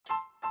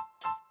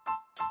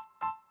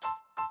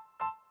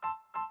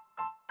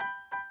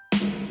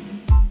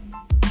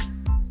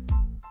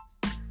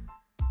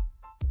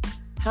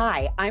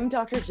Hi, I'm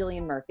Dr.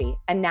 Jillian Murphy,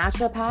 a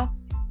naturopath,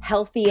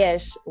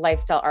 healthy-ish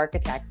lifestyle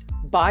architect,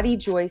 body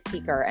joy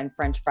seeker, and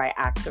French fry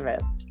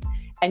activist.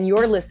 And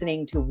you're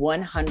listening to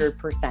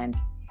 100%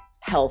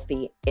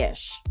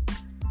 healthy-ish.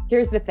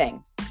 Here's the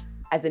thing.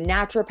 As a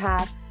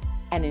naturopath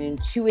and an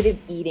intuitive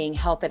eating,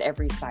 health at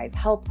every size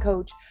health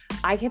coach,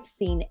 I have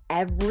seen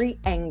every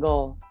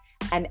angle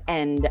and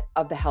end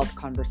of the health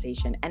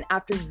conversation. And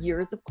after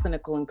years of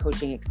clinical and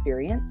coaching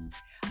experience,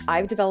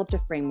 I've developed a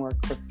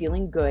framework for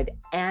feeling good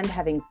and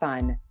having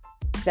fun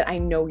that I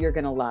know you're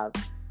going to love.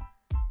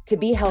 To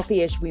be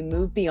healthy-ish, we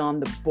move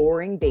beyond the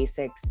boring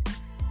basics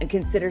and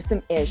consider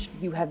some ish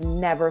you have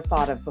never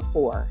thought of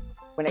before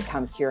when it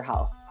comes to your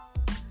health.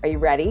 Are you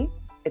ready?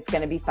 It's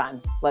going to be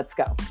fun. Let's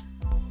go.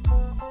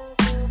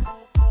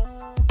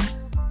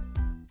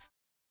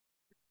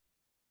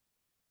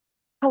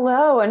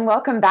 Hello and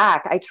welcome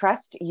back. I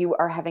trust you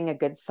are having a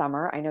good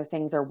summer. I know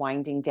things are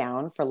winding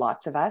down for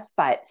lots of us,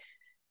 but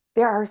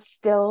there are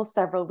still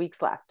several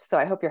weeks left. So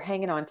I hope you're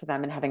hanging on to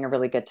them and having a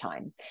really good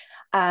time.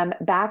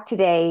 Back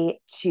today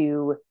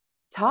to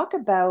talk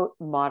about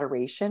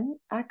moderation,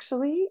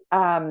 actually.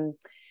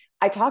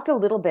 I talked a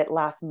little bit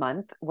last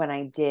month when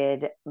I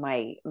did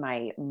my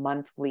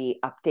monthly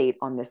update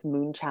on this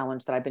moon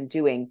challenge that I've been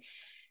doing.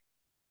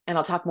 And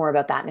I'll talk more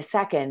about that in a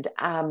second.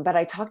 But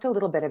I talked a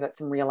little bit about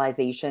some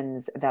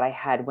realizations that I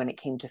had when it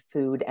came to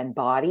food and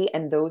body.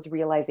 And those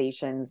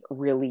realizations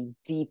really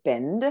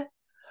deepened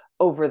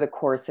over the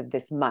course of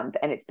this month.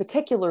 And it's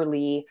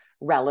particularly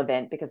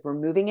relevant because we're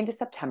moving into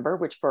September,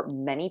 which for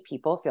many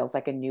people feels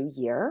like a new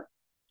year.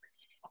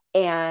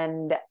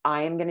 And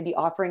I am going to be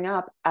offering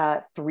up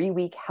a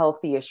 3-week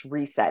healthy-ish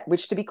reset,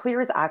 which to be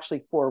clear is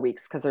actually 4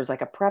 weeks because there's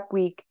like a prep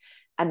week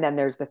and then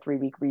there's the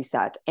 3-week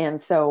reset.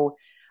 And so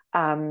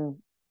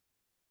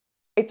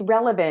it's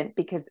relevant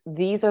because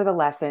these are the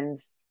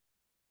lessons,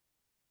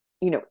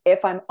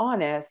 if I'm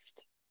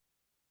honest,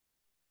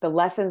 the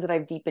lessons that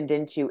I've deepened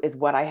into is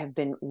what I have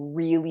been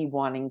really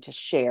wanting to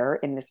share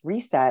in this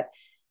reset,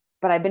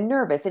 but I've been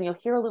nervous, and you'll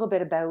hear a little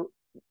bit about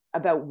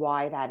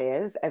why that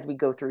is as we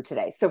go through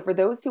today. So for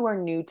those who are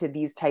new to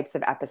these types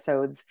of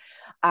episodes,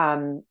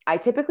 I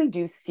typically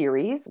do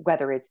series,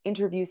 whether it's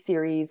interview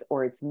series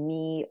or it's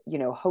me,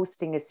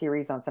 hosting a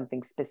series on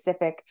something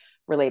specific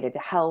related to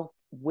health,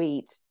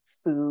 weight,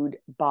 food,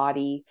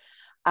 body.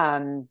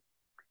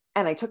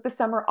 And I took the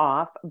summer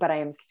off, but I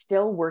am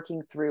still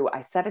working through.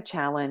 I set a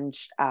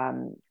challenge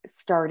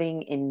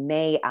starting in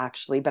May,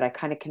 actually, but I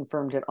kind of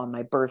confirmed it on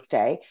my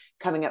birthday,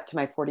 coming up to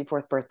my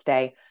 44th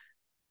birthday,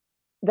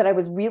 that I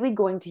was really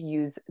going to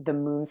use the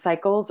moon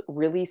cycles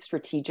really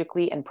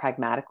strategically and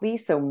pragmatically.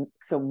 So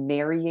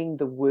marrying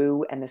the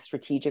woo and the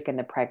strategic and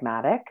the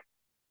pragmatic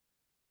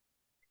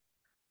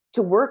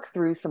to work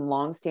through some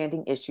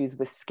longstanding issues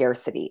with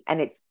scarcity.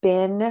 And it's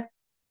been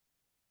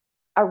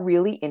a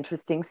really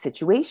interesting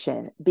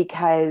situation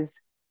because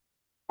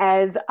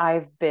as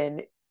I've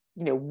been,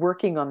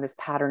 working on this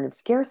pattern of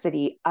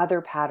scarcity,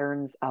 other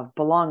patterns of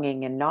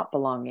belonging and not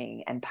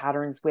belonging, and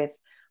patterns with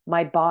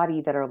my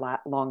body that are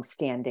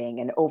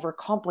longstanding and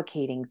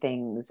overcomplicating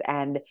things,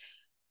 and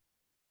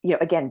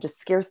again, just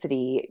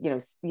scarcity,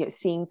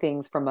 seeing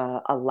things from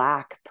a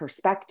lack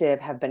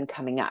perspective have been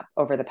coming up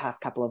over the past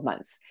couple of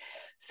months.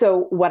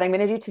 So what I'm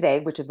going to do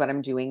today, which is what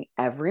I'm doing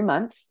every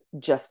month,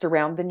 just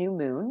around the new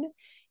moon,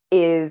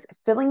 is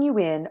filling you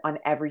in on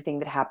everything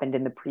that happened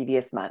in the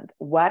previous month.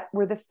 What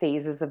were the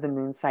phases of the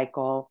moon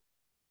cycle,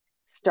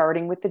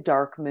 starting with the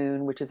dark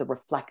moon, which is a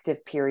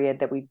reflective period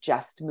that we've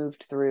just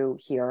moved through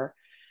here,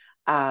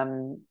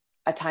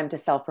 a time to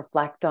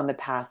self-reflect on the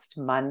past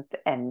month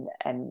and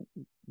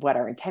what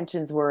our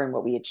intentions were and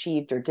what we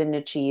achieved or didn't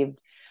achieve,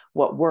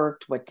 what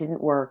worked, what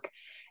didn't work.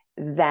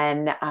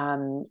 Then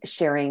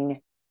sharing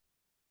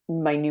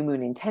my new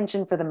moon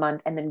intention for the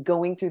month, and then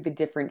going through the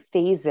different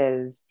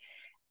phases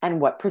and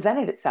what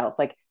presented itself,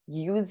 like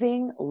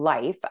using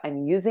life.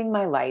 I'm using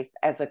my life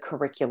as a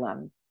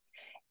curriculum.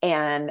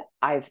 And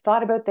I've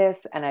thought about this,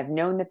 and I've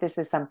known that this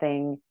is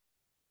something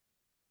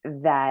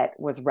that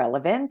was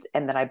relevant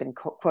and that I've been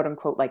quote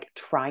unquote like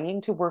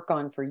trying to work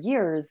on for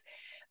years.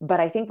 But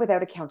I think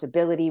without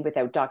accountability,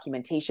 without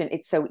documentation,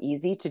 it's so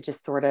easy to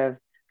just sort of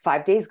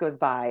 5 days goes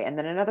by and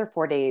then another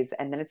 4 days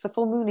and then it's the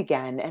full moon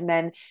again. And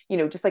then,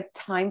 just like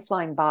time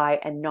flying by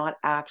and not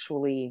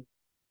actually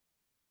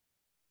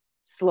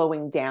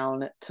slowing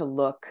down to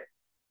look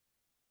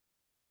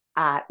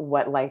at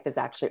what life is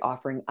actually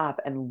offering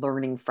up and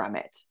learning from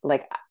it.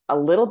 Like a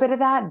little bit of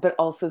that, but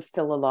also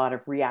still a lot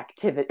of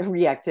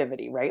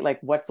reactivity, right? Like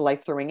what's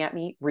life throwing at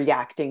me?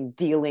 Reacting,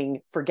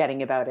 dealing,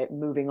 forgetting about it,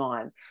 moving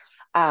on.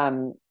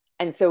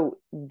 And so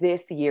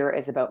this year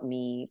is about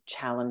me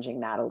challenging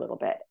that a little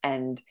bit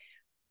and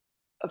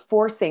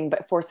forcing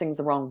is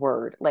the wrong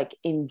word, like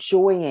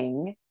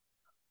enjoying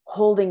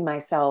holding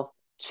myself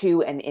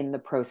to and in the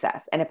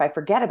process. And if I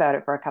forget about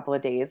it for a couple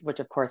of days, which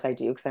of course I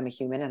do because I'm a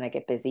human and I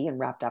get busy and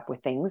wrapped up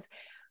with things,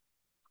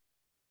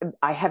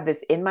 I have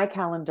this in my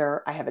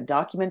calendar. I have a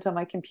document on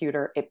my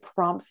computer. It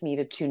prompts me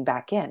to tune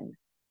back in.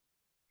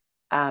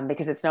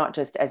 because it's not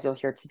just, as you'll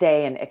hear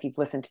today, and if you've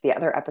listened to the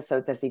other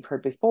episodes, as you've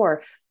heard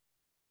before,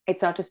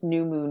 it's not just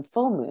new moon,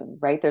 full moon,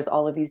 right? There's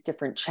all of these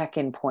different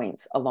check-in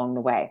points along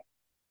the way.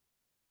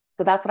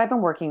 So that's what I've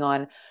been working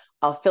on.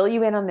 I'll fill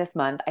you in on this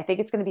month. I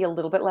think it's going to be a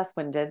little bit less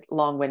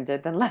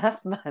long-winded than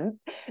last month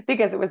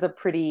because it was a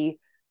pretty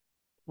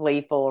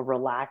playful,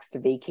 relaxed,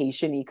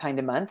 vacation-y kind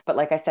of month. But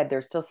like I said,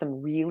 there's still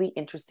some really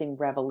interesting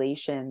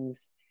revelations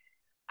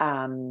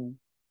that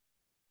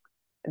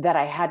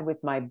I had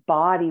with my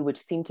body, which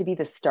seemed to be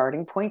the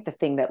starting point, the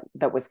thing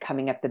that was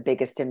coming up the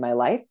biggest in my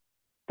life,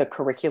 the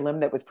curriculum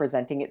that was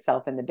presenting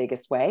itself in the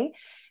biggest way.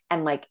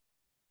 And like,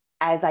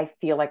 as I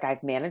feel like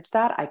I've managed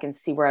that, I can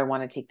see where I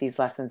want to take these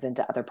lessons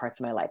into other parts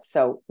of my life.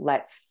 So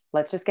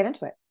let's just get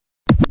into it.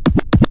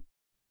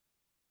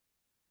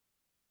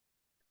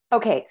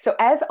 Okay, so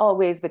as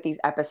always with these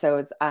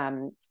episodes,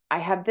 I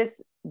have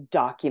this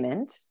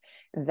document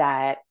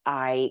that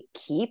I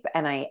keep,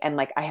 and I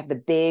have the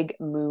big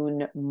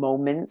moon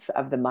moments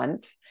of the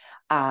month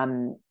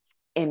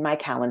in my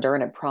calendar,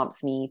 and it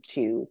prompts me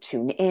to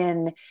tune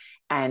in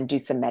and do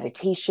some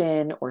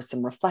meditation or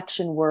some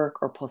reflection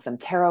work or pull some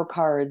tarot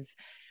cards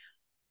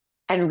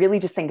and really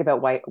just think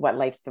about what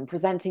life's been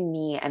presenting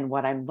me and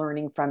what I'm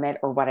learning from it,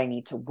 or what I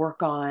need to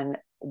work on,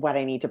 what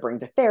I need to bring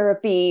to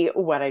therapy,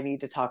 what I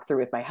need to talk through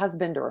with my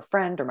husband or a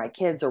friend or my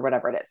kids or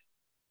whatever it is.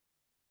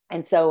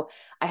 And so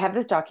I have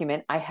this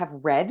document. I have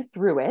read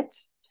through it,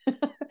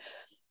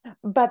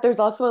 but there's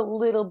also a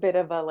little bit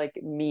of a like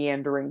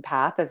meandering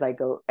path as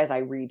I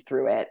read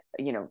through it,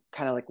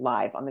 kind of like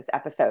live on this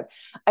episode.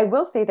 I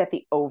will say that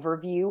the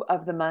overview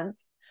of the month,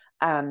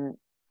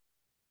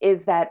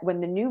 is that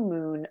when the new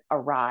moon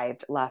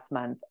arrived last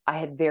month, I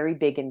had very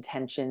big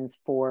intentions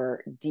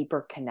for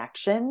deeper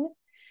connection,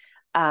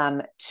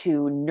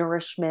 to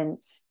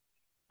nourishment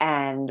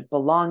and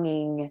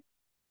belonging.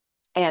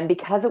 And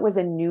because it was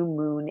a new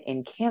moon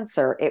in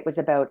Cancer, it was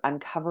about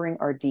uncovering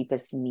our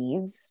deepest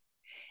needs.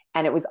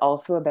 And it was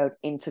also about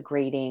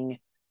integrating,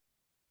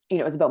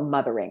 it was about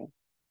mothering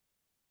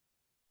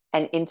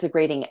and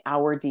integrating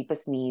our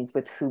deepest needs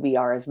with who we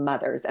are as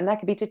mothers. And that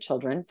could be to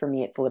children. For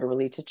me, it's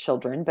literally to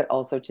children, but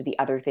also to the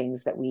other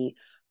things that we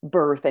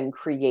birth and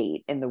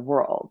create in the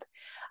world.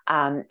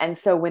 And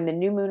so when the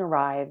new moon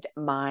arrived,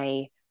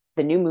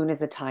 the new moon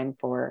is a time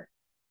for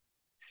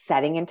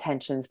setting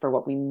intentions for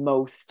what we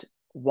most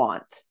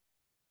want.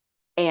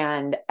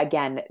 And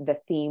again, the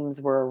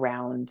themes were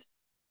around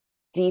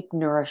deep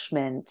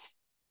nourishment,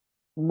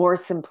 more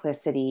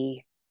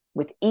simplicity,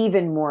 with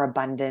even more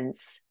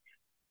abundance,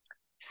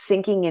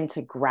 sinking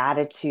into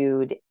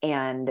gratitude,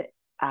 and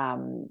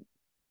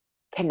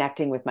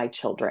connecting with my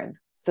children.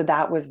 So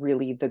that was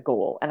really the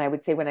goal. And I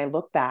would say when I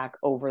look back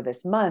over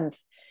this month,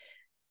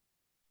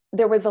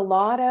 there was a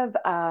lot of,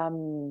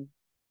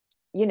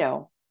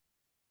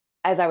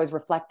 as I was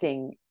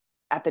reflecting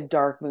at the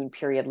dark moon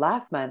period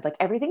last month, like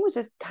everything was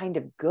just kind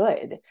of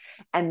good.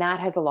 And that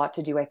has a lot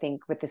to do, I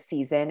think, with the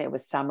season. It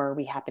was summer.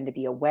 We happened to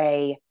be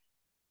away.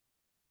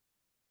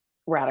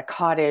 We're at a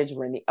cottage.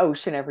 We're in the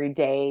ocean every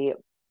day.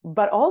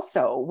 But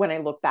also, when I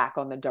look back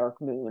on the dark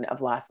moon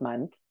of last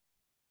month,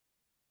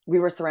 we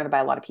were surrounded by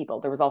a lot of people.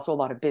 There was also a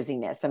lot of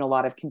busyness and a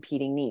lot of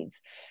competing needs.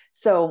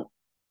 So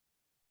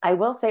I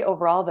will say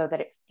overall, though,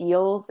 that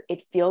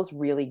it feels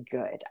really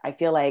good. I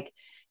feel like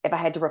if I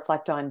had to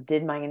reflect on,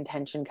 did my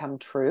intention come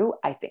true?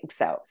 I think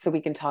so. So we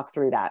can talk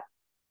through that.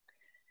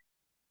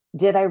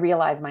 Did I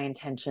realize my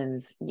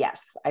intentions?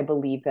 Yes, I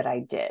believe that I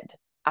did.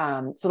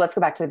 So let's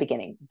go back to the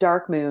beginning.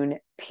 Dark moon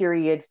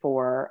period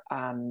for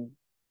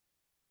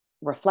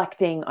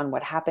reflecting on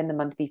what happened the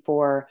month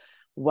before,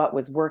 what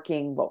was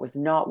working, what was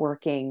not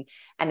working.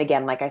 And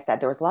again, like I said,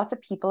 there was lots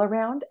of people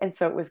around. And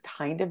so it was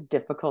kind of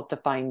difficult to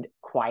find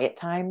quiet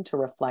time to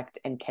reflect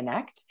and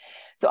connect.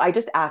 So I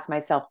just asked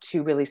myself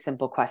two really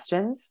simple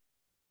questions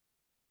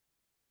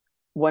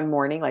one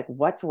morning, like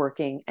what's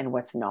working and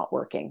what's not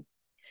working.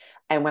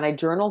 And when I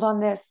journaled on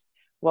this,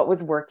 what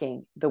was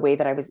working, the way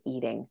that I was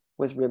eating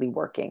was really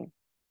working.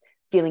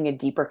 Feeling a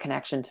deeper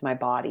connection to my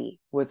body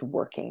was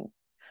working.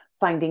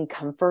 Finding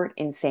comfort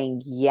in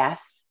saying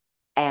yes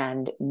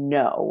and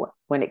no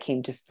when it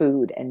came to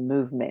food and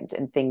movement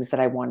and things that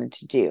I wanted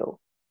to do.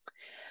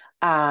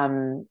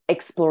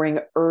 Exploring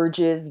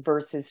urges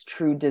versus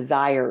true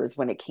desires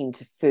when it came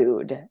to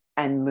food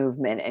and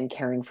movement and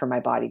caring for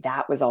my body.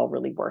 That was all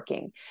really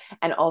working.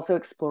 And also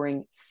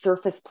exploring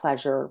surface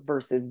pleasure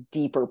versus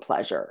deeper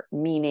pleasure,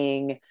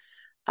 meaning,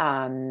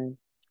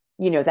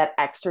 that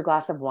extra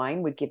glass of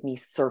wine would give me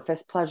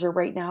surface pleasure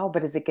right now,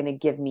 but is it going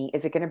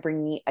to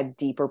bring me a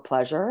deeper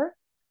pleasure?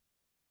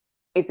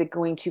 Is it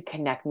going to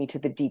connect me to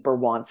the deeper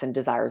wants and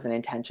desires and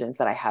intentions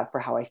that I have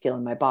for how I feel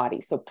in my body?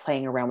 So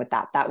playing around with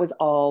that was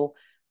all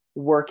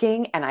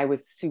working. And I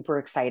was super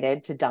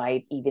excited to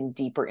dive even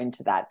deeper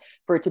into that,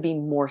 for it to be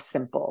more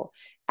simple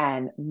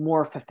and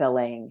more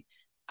fulfilling,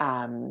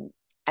 and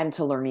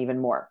to learn even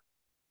more.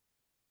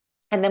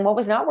 And then what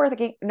was not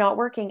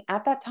working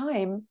at that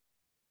time,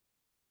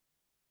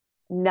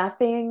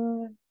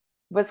 nothing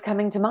was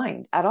coming to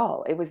mind at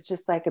all. It was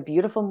just like a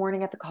beautiful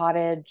morning at the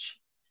cottage.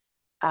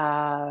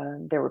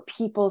 There were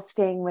people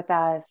staying with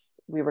us.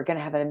 We were going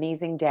to have an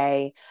amazing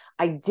day.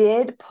 I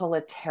did pull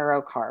a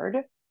tarot card.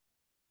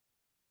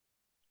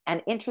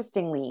 And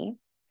interestingly,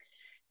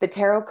 the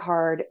tarot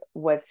card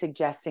was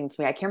suggesting to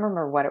me, I can't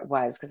remember what it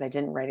was because I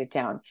didn't write it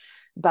down,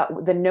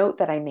 but the note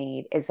that I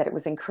made is that it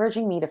was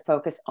encouraging me to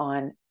focus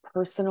on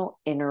personal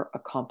inner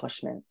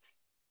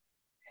accomplishments.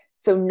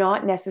 So,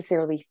 not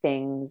necessarily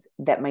things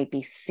that might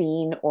be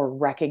seen or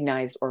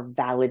recognized or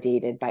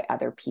validated by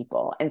other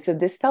people. And so,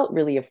 this felt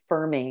really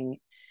affirming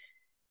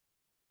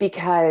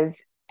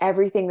because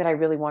everything that I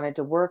really wanted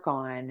to work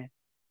on,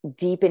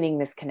 deepening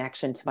this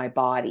connection to my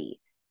body,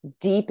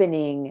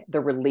 deepening the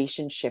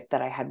relationship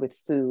that I had with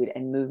food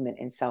and movement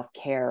and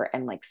self-care,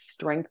 and like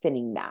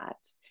strengthening that,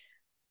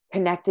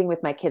 connecting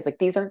with my kids. Like,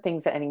 these aren't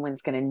things that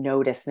anyone's going to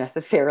notice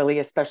necessarily,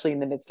 especially in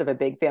the midst of a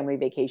big family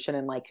vacation,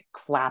 and like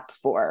clap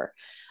for.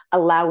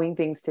 Allowing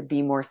things to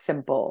be more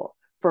simple,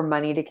 for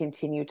money to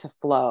continue to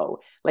flow.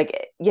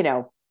 Like,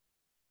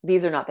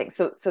 these are not things.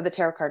 So the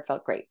tarot card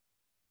felt great.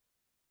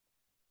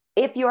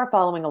 If you are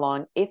following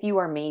along, if you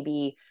are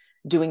maybe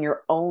doing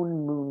your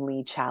own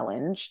Moonly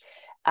challenge,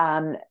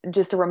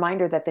 just a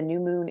reminder that the new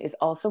moon is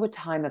also a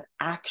time of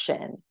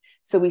action.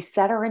 So we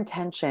set our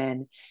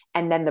intention,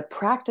 and then the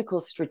practical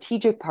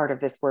strategic part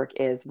of this work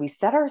is we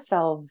set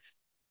ourselves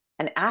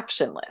an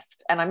action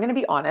list. And I'm going to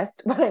be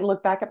honest, when I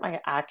look back at my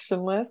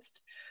action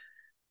list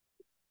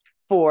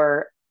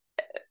for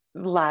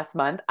last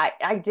month,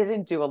 I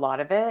didn't do a lot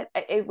of it.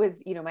 It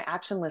was, my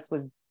action list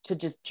was to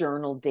just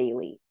journal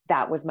daily.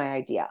 That was my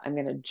idea. I'm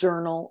going to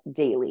journal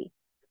daily.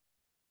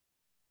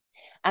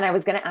 And I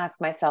was going to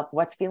ask myself,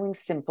 what's feeling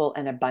simple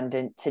and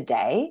abundant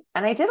today?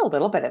 And I did a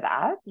little bit of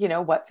that.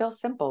 What feels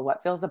simple?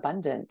 What feels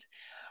abundant?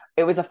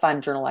 It was a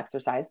fun journal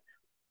exercise.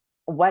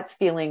 What's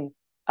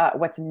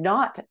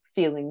not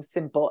feeling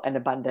simple and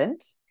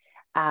abundant?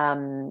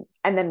 And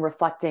then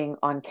reflecting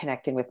on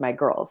connecting with my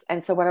girls.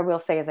 And so what I will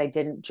say is I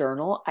didn't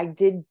journal. I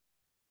did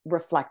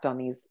reflect on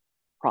these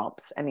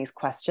prompts and these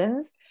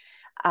questions.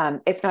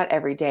 If not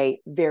every day,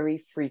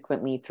 very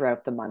frequently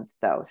throughout the month,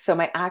 though. So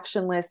my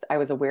action list, I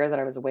was aware that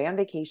I was away on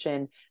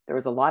vacation. There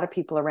was a lot of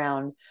people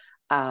around.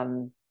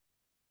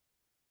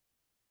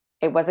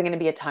 It wasn't going to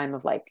be a time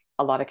of like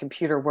a lot of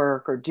computer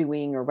work or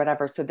doing or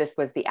whatever. So this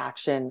was the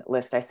action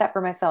list I set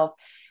for myself.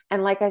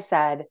 And like I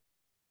said,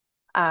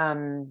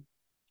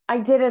 I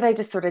did it. I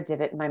just sort of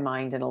did it in my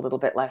mind and a little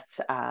bit less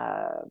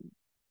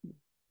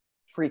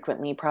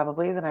frequently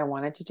probably than I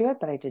wanted to do it,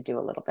 but I did do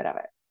a little bit of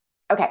it.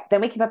 Okay,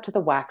 then we came up to the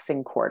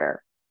waxing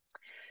quarter.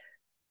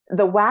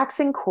 The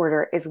waxing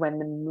quarter is when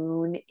the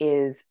moon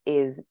is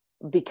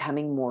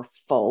becoming more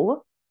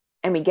full,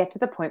 and we get to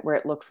the point where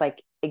it looks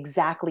like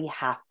exactly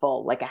half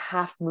full, like a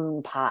half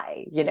moon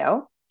pie,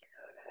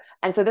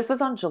 And so this was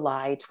on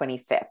July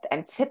 25th.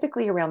 And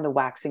typically around the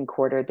waxing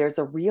quarter, there's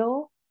a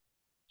real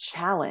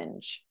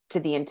challenge to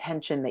the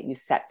intention that you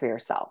set for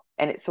yourself.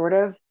 And it sort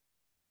of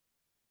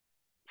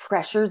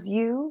pressures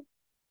you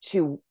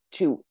to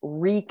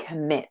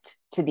recommit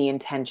to the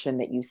intention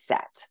that you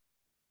set.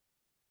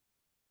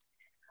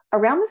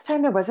 Around this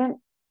time, there wasn't,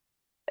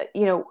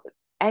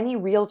 any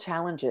real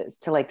challenges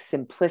to like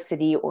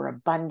simplicity or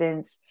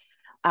abundance.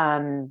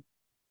 Or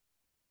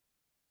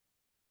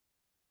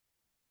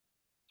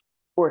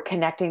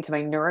connecting to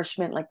my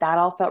nourishment, like that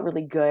all felt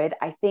really good.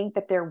 I think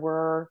that there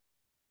were,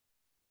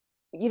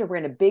 we're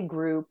in a big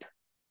group.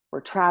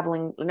 We're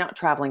not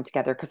traveling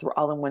together because we're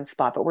all in one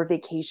spot, but we're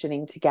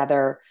vacationing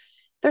together.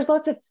 There's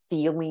lots of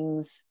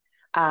feelings.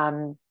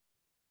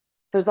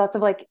 There's lots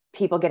of like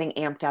people getting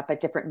amped up at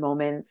different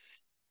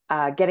moments,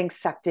 getting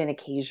sucked in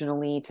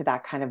occasionally to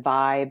that kind of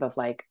vibe of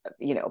like,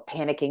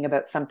 panicking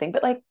about something,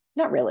 but like,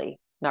 not really.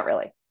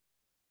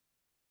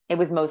 It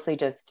was mostly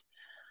just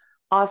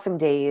awesome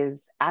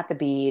days at the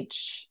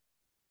beach,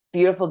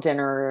 beautiful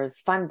dinners,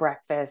 fun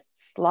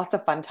breakfasts, lots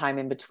of fun time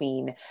in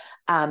between.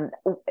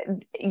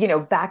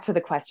 Back to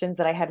the questions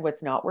that I had,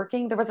 what's not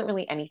working? There wasn't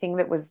really anything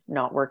that was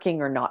not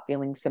working or not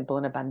feeling simple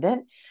and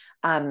abundant.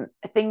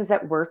 Things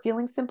that were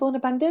feeling simple and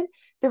abundant,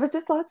 there was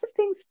just lots of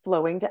things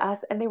flowing to us,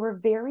 and they were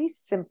very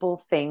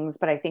simple things,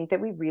 but I think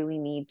that we really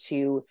need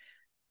to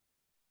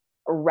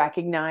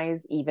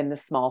recognize even the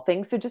small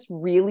things. So just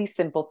really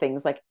simple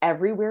things, like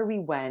everywhere we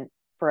went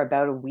for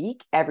about a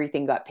week,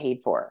 everything got paid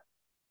for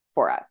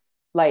us.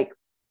 Like,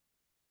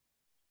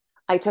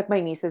 I took my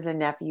nieces and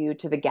nephew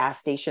to the gas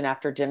station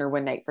after dinner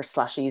one night for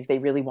slushies. They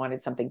really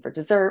wanted something for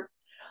dessert.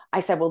 I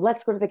said, well,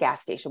 let's go to the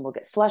gas station. We'll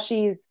get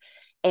slushies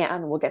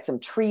and we'll get some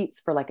treats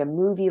for like a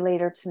movie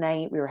later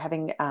tonight. We were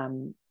having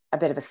a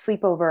bit of a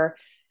sleepover,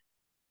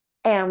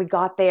 and we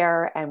got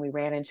there and we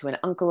ran into an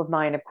uncle of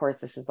mine. Of course,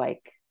 this is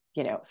like,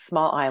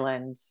 small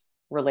island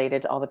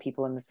related to all the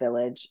people in this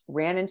village.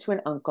 Ran into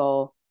an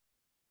uncle.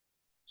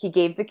 He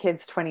gave the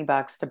kids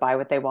 $20 to buy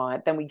what they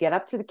want. Then we get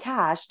up to the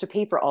cash to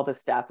pay for all this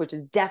stuff, which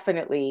is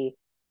definitely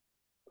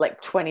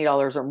like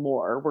 $20 or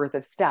more worth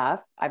of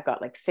stuff. I've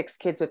got like 6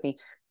 kids with me.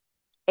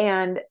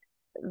 And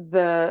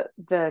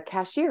the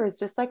cashier is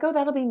just like, oh,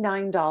 that'll be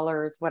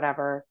 $9,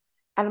 whatever.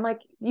 And I'm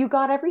like, you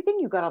got everything?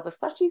 You got all the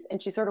slushies?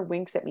 And she sort of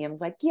winks at me. I was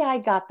like, yeah, I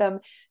got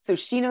them. So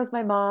she knows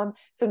my mom.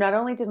 So not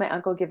only did my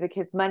uncle give the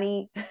kids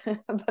money,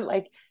 but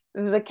like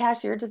the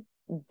cashier just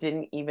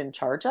didn't even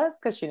charge us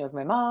because she knows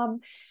my mom.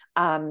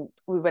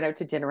 We went out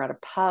to dinner at a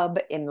pub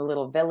in the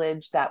little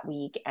village that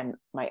week. And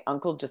my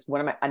uncle, just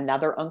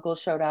another uncle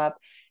showed up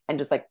and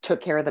just like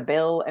took care of the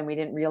bill. And we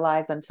didn't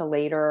realize until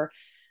later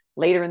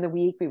in the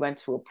week, we went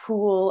to a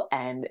pool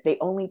and they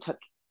only took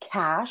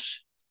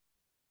cash.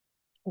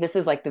 This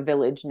is like the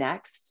village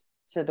next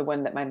to the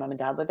one that my mom and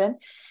dad live in.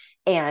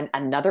 And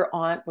another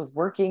aunt was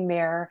working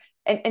there.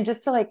 And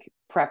just to like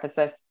preface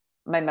this,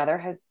 my mother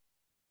has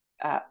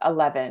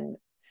 11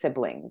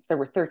 siblings. There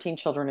were 13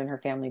 children in her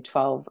family,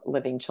 12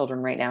 living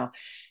children right now.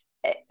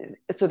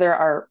 So there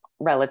are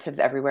relatives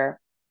everywhere.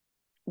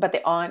 But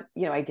the aunt,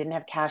 I didn't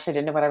have cash. I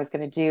didn't know what I was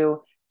going to do.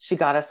 She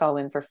got us all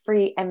in for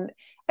free. And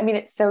I mean,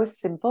 it's so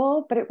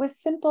simple, but it was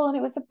simple and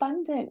it was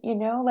abundant,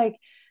 like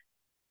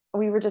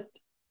we were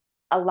just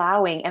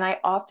allowing. And I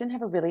often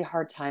have a really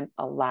hard time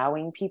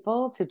allowing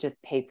people to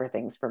just pay for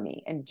things for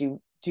me and do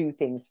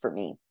things for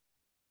me.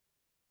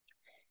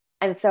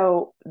 And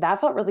so that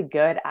felt really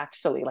good,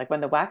 actually. Like when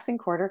the waxing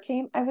quarter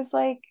came, I was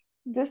like,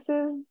 this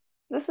is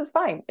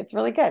fine. It's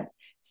really good.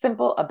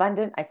 Simple,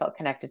 abundant. I felt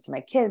connected to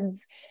my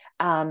kids.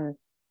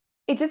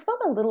 It just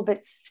felt a little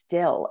bit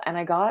still. And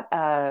I got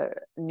a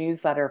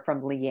newsletter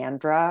from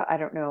Leandra. I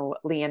don't know,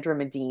 Leandra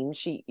Medine.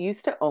 She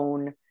used to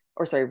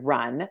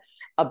run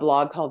a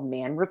blog called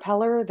Man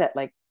Repeller that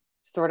like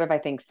sort of, I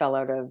think, fell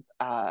out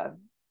of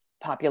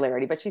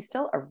popularity, but she's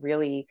still a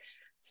really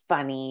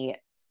funny,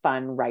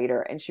 fun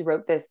writer. And she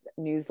wrote this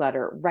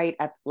newsletter right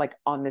at like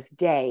on this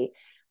day,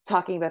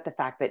 talking about the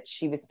fact that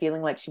she was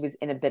feeling like she was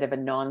in a bit of a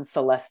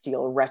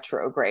non-celestial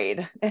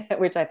retrograde,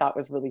 which I thought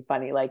was really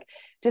funny. Like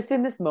just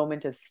in this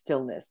moment of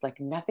stillness, like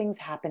nothing's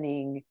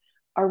happening.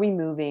 Are we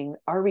moving?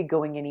 Are we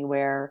going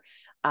anywhere?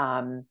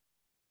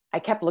 I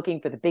kept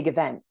looking for the big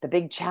event, the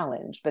big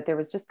challenge, but there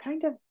was just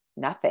kind of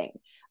nothing.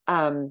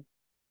 I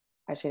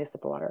should need a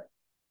sip of water.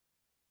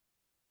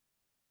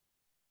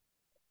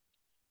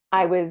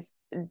 I was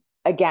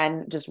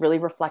again just really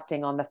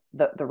reflecting on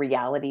the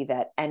reality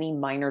that any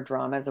minor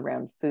dramas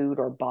around food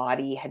or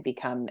body had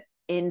become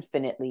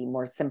infinitely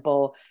more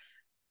simple.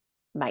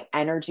 My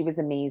energy was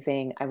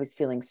amazing. I was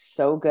feeling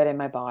so good in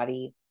my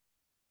body.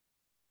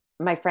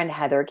 My friend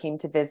Heather came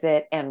to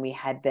visit and we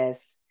had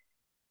this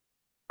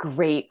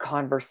great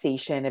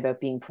conversation about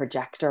being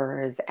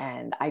projectors,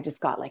 and I just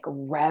got like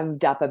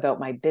revved up about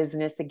my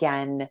business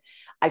again.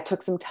 I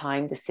took some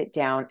time to sit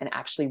down and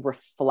actually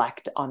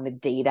reflect on the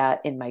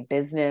data in my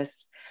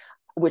business,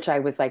 which I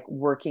was like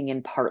working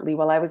in partly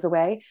while I was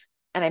away.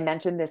 And I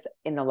mentioned this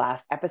in the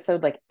last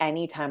episode, like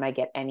anytime I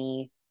get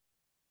any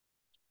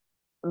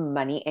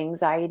money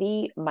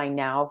anxiety, my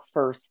now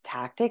first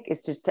tactic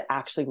is just to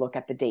actually look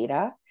at the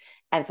data.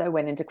 And so I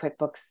went into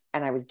QuickBooks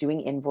and I was doing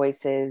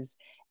invoices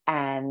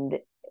and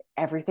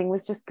everything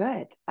was just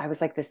good. I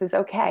was like, this is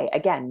okay.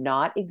 Again,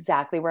 not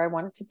exactly where I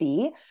want it to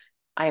be.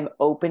 I'm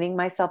opening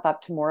myself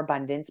up to more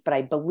abundance, but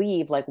I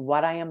believe like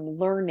what I am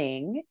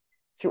learning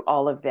through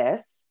all of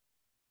this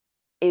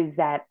is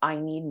that I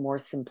need more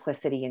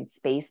simplicity and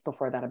space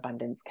before that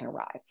abundance can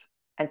arrive.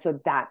 And so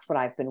that's what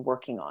I've been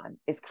working on,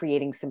 is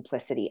creating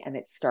simplicity. And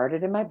it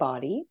started in my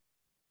body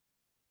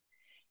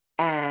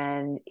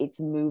and it's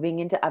moving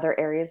into other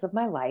areas of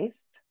my life,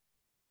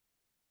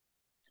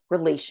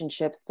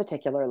 relationships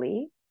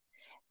particularly.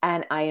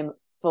 And I am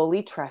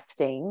fully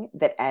trusting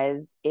that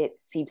as it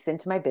seeps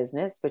into my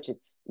business, which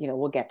it's,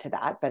 we'll get to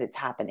that, but it's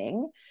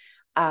happening,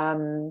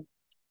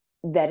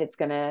 that it's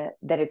gonna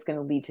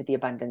lead to the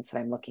abundance that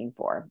I'm looking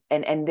for.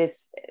 And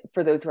this,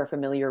 for those who are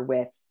familiar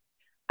with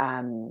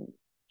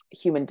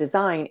human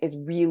design, is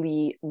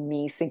really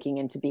me sinking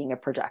into being a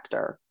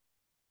projector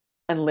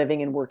and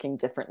living and working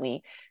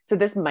differently. So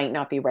this might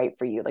not be right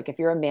for you. Like if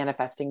you're a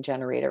manifesting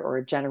generator or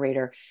a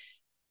generator,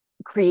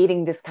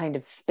 creating this kind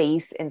of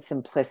space and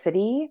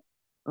simplicity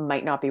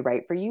might not be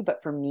right for you,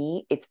 but for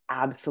me, it's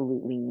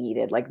absolutely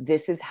needed. Like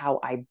this is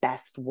how I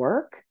best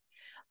work,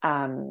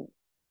 and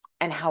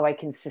how I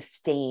can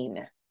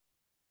sustain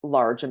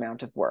large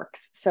amount of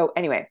works. So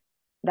anyway,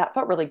 that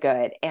felt really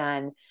good.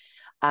 And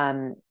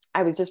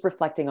I was just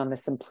reflecting on the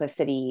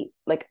simplicity.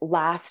 Like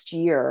last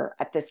year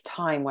at this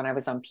time when I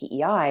was on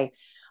PEI,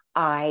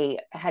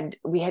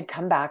 we had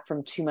come back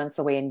from 2 months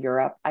away in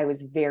Europe. I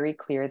was very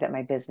clear that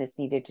my business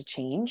needed to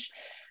change,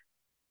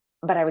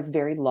 but I was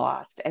very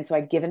lost. And so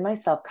I'd given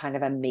myself kind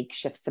of a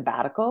makeshift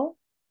sabbatical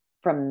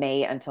from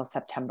May until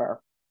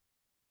September.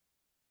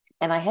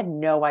 And I had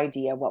no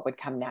idea what would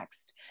come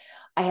next.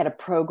 I had a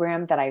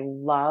program that I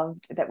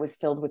loved that was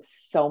filled with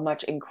so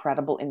much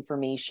incredible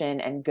information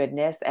and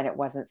goodness, and it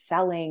wasn't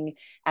selling.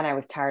 And I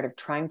was tired of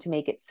trying to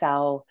make it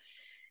sell.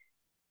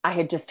 I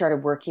had just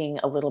started working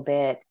a little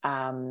bit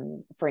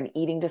for an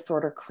eating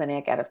disorder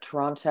clinic out of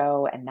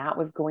Toronto, and that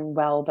was going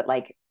well. But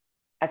like,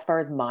 as far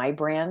as my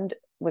brand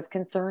was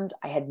concerned,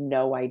 I had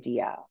no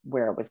idea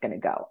where it was going to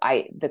go.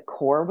 The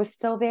core was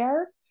still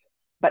there,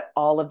 but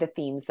all of the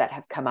themes that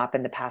have come up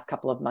in the past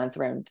couple of months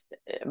around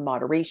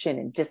moderation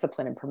and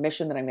discipline and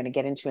permission that I'm going to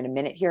get into in a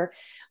minute here,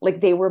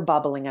 like they were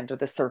bubbling under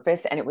the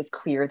surface. And it was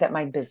clear that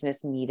my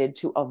business needed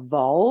to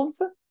evolve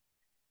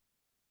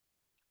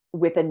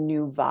with a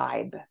new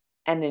vibe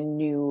and a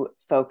new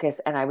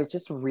focus. And I was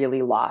just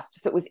really lost.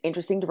 So it was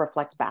interesting to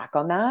reflect back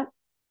on that.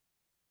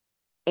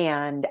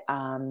 And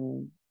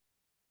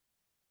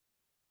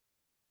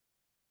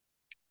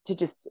to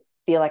just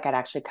feel like I'd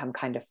actually come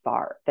kind of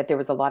far, that there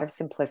was a lot of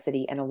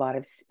simplicity and a lot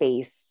of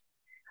space.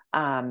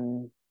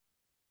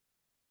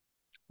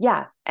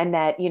 Yeah. And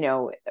that, you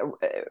know,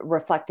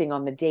 reflecting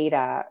on the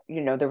data, you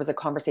know, there was a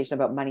conversation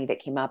about money that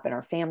came up in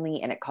our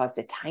family and it caused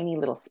a tiny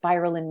little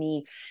spiral in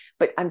me,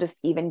 but I'm just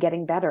even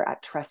getting better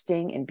at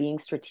trusting and being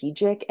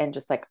strategic and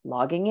just like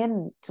logging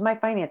in to my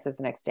finances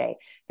the next day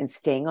and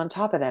staying on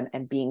top of them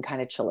and being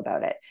kind of chill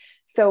about it.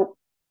 So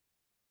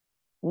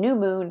new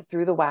moon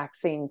through the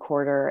waxing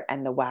quarter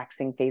and the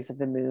waxing phase of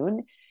the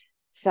moon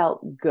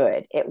felt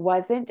good. It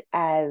wasn't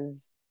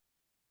as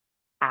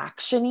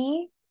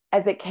actiony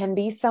as it can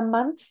be some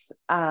months.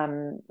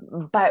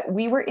 But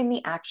we were in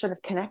the action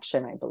of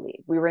connection, I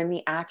believe. We were in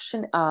the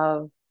action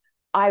of,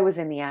 I was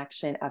in the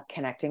action of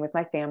connecting with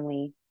my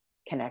family,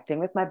 connecting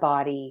with my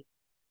body,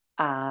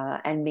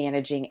 and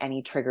managing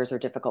any triggers or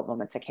difficult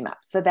moments that came up.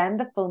 So then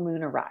the full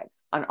moon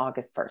arrives on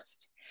August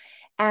 1st.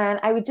 And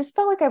I would just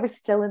felt like I was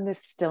still in this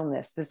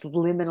stillness, this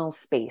liminal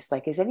space.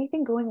 Like, is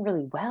anything going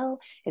really well?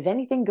 Is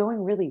anything going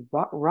really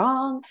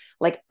wrong?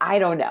 Like, I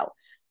don't know.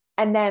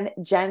 And then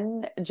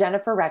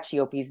Jennifer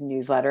Racioppi's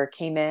newsletter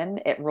came in,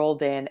 it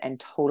rolled in and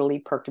totally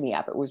perked me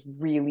up. It was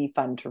really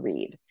fun to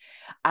read.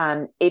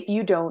 If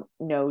you don't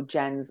know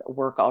Jen's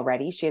work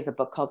already, she has a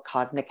book called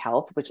Cosmic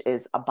Health, which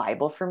is a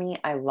Bible for me.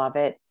 I love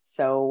it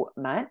so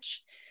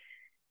much.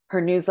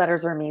 Her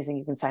newsletters are amazing.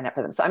 You can sign up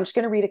for them. So I'm just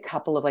going to read a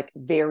couple of like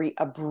very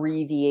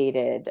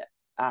abbreviated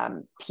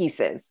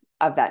pieces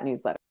of that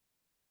newsletter.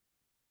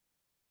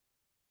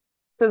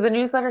 So the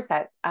newsletter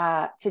says,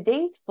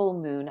 today's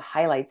full moon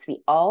highlights the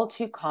all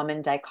too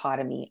common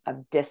dichotomy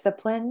of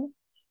discipline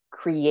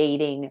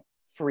creating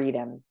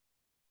freedom.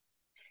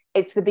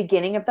 It's the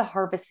beginning of the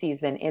harvest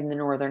season in the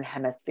Northern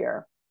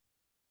Hemisphere.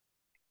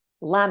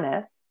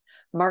 Lammas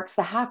marks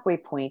the halfway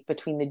point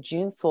between the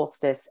June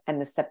solstice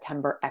and the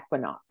September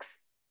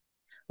equinox.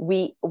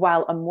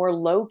 While a more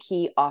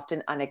low-key,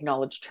 often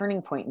unacknowledged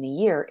turning point in the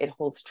year, it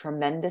holds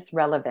tremendous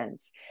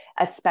relevance,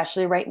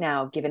 especially right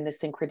now, given the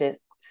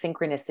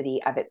synchronicity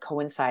of it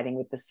coinciding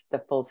with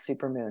the full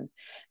supermoon.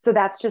 So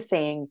that's just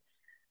saying,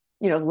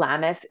 you know,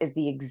 Lammas is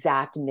the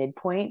exact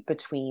midpoint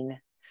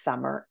between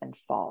summer and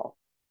fall.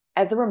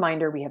 As a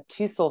reminder, we have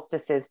 2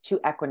 solstices,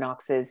 2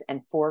 equinoxes,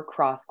 and 4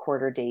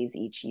 cross-quarter days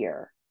each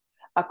year.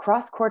 A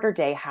cross-quarter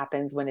day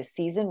happens when a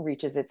season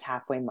reaches its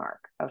halfway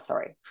mark. Oh,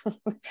 sorry.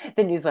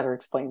 The newsletter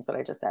explains what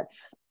I just said.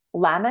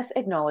 Lammas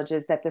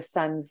acknowledges that the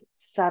sun's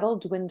subtle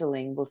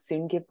dwindling will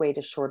soon give way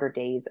to shorter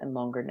days and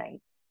longer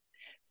nights,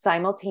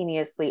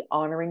 simultaneously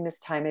honoring this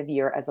time of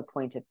year as a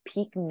point of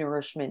peak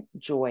nourishment,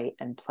 joy,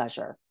 and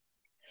pleasure.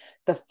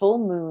 The full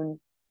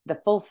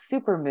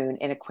supermoon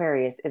in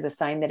Aquarius is a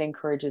sign that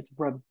encourages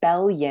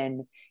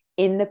rebellion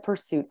in the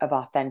pursuit of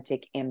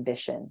authentic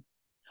ambition.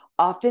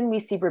 Often we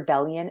see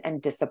rebellion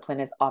and discipline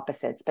as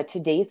opposites, but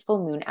today's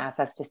full moon asks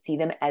us to see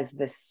them as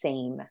the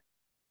same.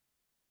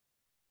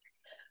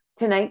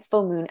 Tonight's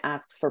full moon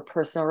asks for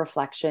personal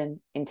reflection,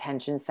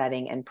 intention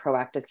setting, and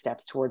proactive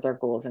steps towards our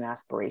goals and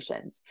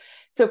aspirations.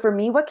 So for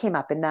me, what came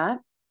up in that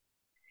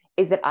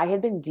is that I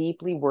had been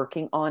deeply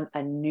working on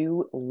a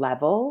new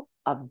level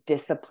of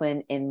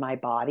discipline in my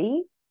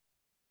body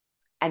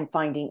and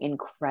finding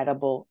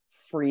incredible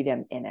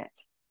freedom in it.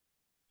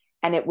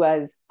 And it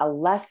was a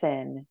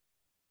lesson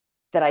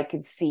that I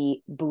could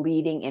see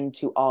bleeding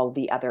into all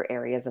the other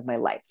areas of my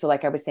life. So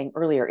like I was saying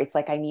earlier, it's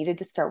like I needed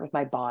to start with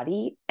my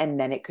body and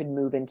then it could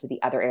move into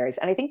the other areas.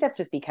 And I think that's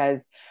just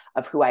because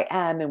of who I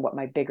am and what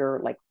my bigger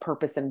like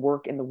purpose and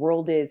work in the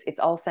world is. It's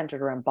all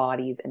centered around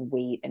bodies and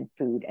weight and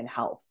food and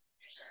health.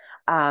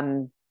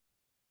 And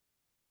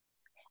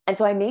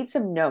so I made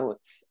some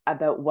notes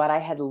about what I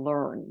had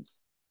learned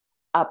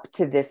up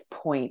to this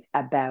point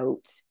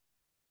about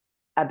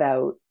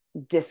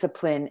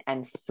discipline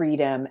and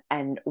freedom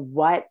and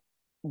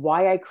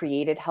why I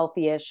created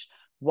Healthyish,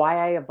 why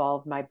I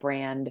evolved my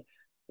brand,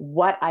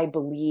 what I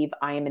believe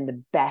I am in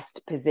the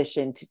best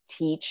position to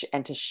teach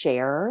and to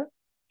share.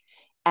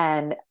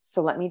 And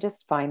so let me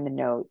just find the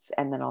notes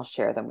and then I'll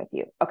share them with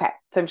you. Okay,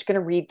 so I'm just going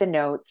to read the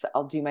notes.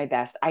 I'll do my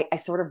best. I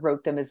sort of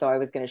wrote them as though I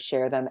was going to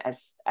share them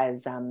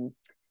as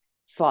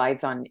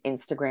slides on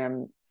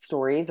Instagram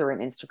stories or an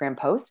Instagram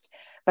post,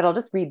 but I'll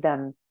just read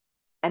them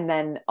and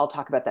then I'll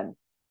talk about them.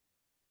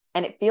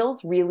 And it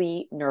feels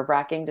really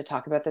nerve-wracking to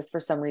talk about this for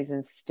some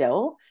reason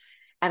still.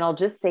 And I'll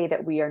just say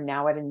that we are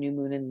now at a new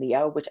moon in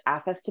Leo, which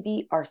asks us to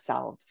be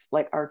ourselves,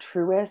 like our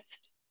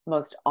truest,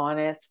 most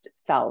honest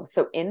selves.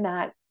 So in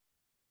that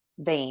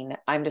vein,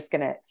 I'm just going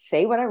to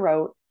say what I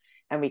wrote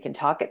and we can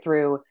talk it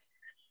through.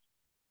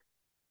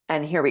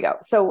 And here we go.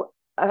 So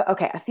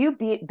okay, a few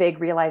big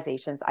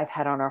realizations I've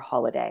had on our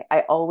holiday.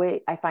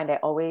 I find I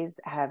always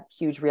have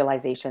huge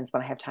realizations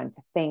when I have time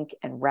to think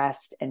and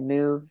rest and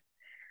move.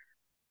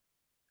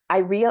 I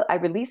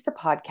released a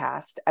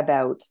podcast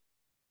about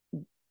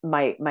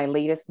my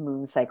latest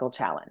moon cycle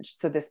challenge.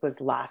 So this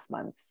was last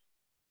month's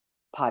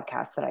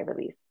podcast that I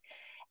released.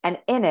 And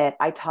in it,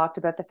 I talked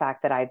about the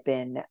fact that I've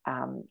been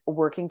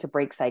working to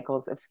break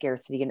cycles of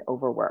scarcity and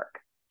overwork.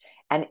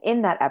 And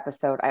in that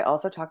episode, I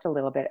also talked a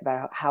little bit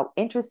about how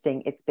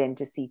interesting it's been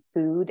to see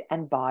food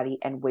and body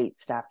and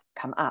weight stuff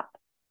come up,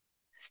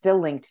 still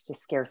linked to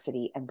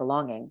scarcity and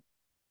belonging.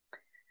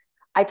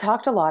 I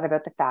talked a lot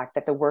about the fact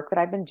that the work that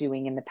I've been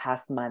doing in the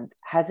past month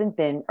hasn't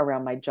been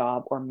around my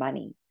job or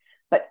money,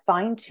 but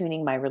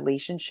fine-tuning my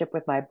relationship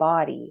with my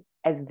body,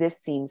 as this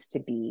seems to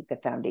be the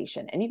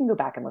foundation. And you can go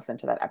back and listen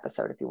to that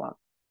episode if you want.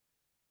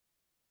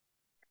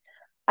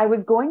 I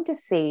was going to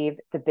save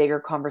the bigger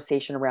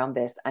conversation around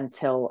this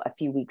until a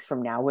few weeks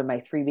from now when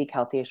my 3-week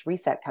Healthy-ish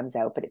Reset comes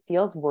out, but it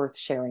feels worth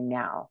sharing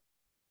now.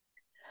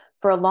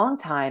 For a long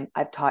time,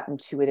 I've taught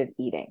intuitive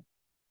eating,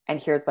 and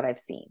here's what I've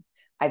seen.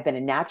 I've been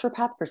a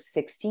naturopath for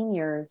 16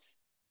 years,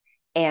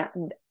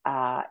 and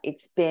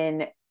it's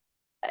been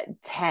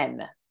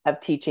 10 of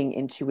teaching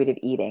intuitive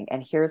eating.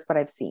 And here's what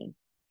I've seen.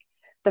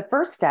 The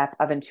first step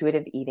of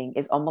intuitive eating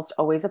is almost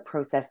always a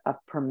process of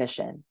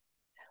permission,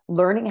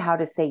 learning how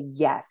to say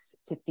yes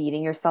to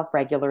feeding yourself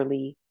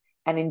regularly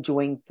and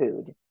enjoying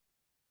food.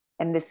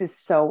 And this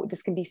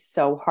can be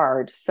so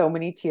hard, so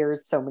many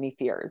tears, so many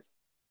fears.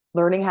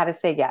 Learning how to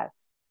say yes,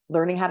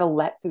 learning how to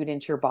let food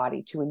into your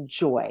body to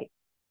enjoy.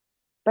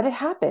 But it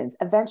happens.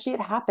 Eventually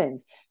it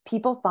happens.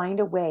 People find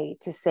a way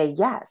to say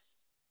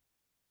yes.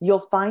 You'll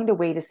find a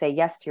way to say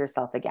yes to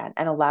yourself again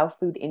and allow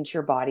food into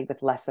your body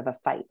with less of a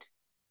fight.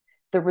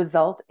 The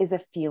result is a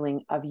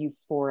feeling of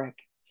euphoric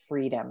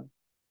freedom.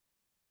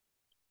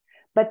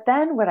 But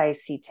then what I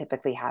see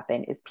typically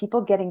happen is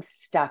people getting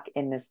stuck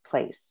in this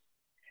place,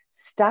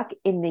 stuck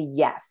in the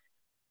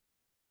yes,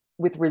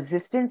 with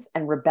resistance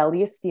and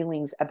rebellious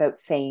feelings about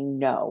saying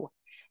no.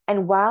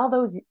 And while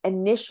those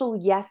initial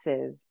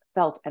yeses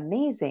felt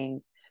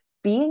amazing,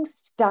 being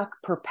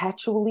stuck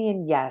perpetually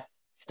in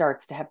yes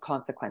starts to have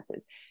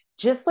consequences.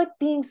 Just like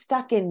being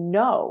stuck in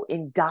no,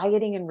 in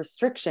dieting and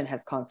restriction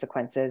has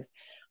consequences,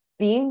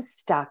 being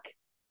stuck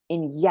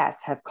in yes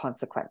has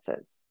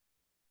consequences.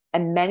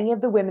 And many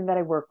of the women that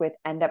I work with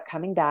end up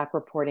coming back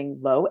reporting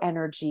low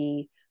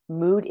energy,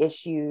 mood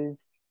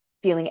issues,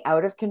 feeling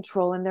out of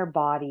control in their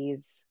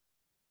bodies,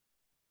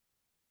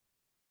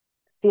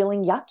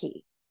 feeling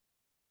yucky.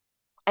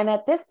 And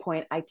at this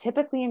point, I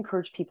typically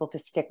encourage people to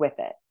stick with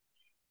it.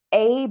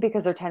 A,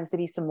 because there tends to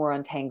be some more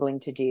untangling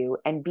to do,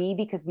 and B,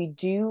 because we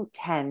do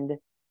tend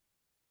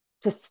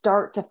to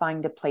start to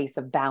find a place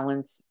of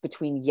balance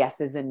between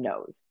yeses and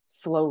nos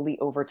slowly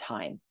over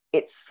time.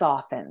 It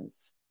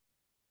softens.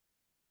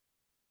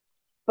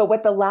 But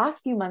what the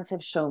last few months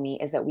have shown me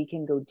is that we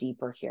can go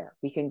deeper here.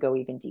 We can go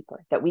even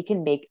deeper, that we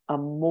can make a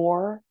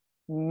more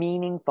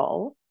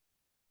meaningful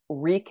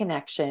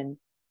reconnection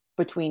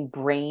between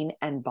brain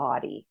and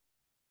body,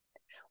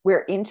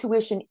 where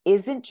intuition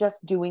isn't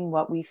just doing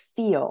what we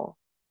feel,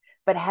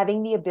 but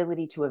having the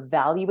ability to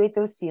evaluate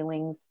those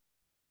feelings,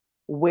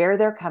 where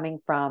they're coming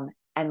from,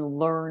 and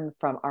learn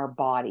from our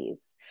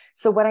bodies.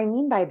 So what I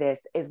mean by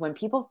this is when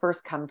people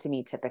first come to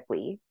me,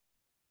 typically,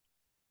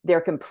 they're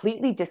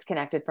completely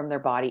disconnected from their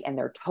body and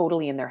they're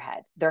totally in their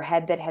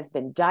head that has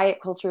been diet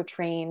culture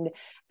trained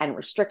and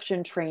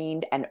restriction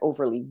trained and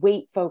overly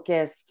weight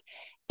focused.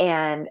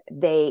 And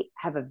they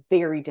have a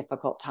very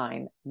difficult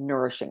time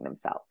nourishing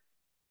themselves.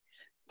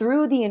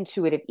 Through the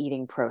intuitive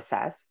eating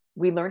process,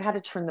 we learn how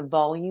to turn the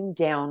volume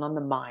down on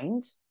the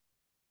mind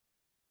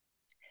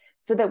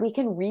so that we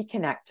can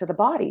reconnect to the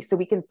body, so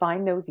we can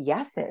find those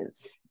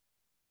yeses.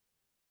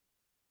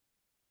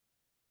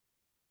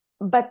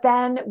 But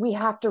then we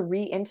have to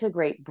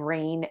reintegrate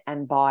brain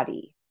and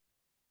body.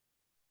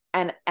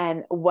 And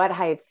what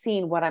I have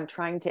seen, what I'm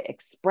trying to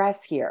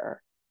express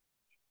here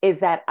is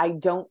that I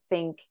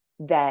think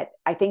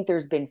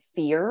there's been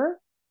fear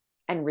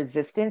and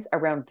resistance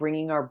around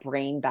bringing our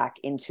brain back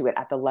into it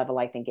at the level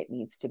I think it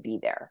needs to be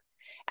there.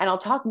 And I'll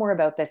talk more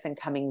about this in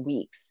coming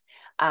weeks.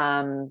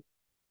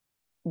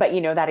 But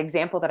that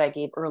example that I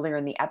gave earlier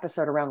in the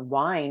episode around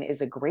wine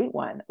is a great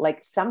one.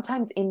 Like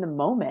sometimes in the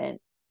moment,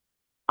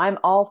 I'm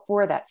all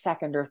for that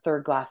second or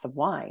third glass of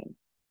wine.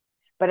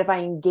 But if I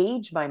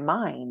engage my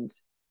mind,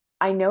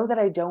 I know that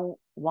I don't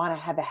want to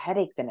have a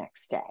headache the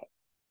next day.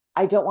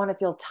 I don't want to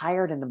feel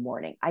tired in the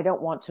morning. I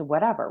don't want to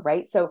whatever,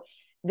 right? So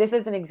this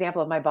is an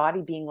example of my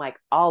body being like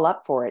all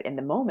up for it in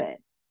the moment.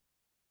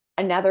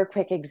 Another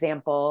quick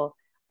example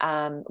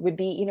would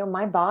be,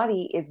 my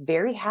body is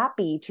very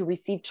happy to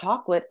receive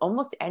chocolate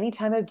almost any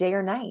time of day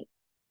or night.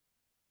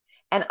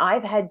 And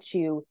I've had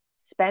to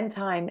spend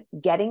time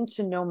getting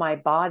to know my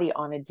body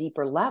on a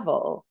deeper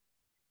level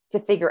to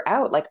figure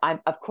out, like,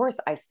 of course,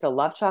 I still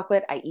love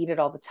chocolate. I eat it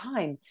all the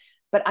time,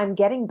 but I'm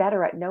getting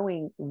better at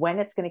knowing when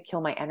it's going to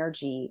kill my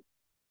energy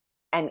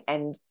and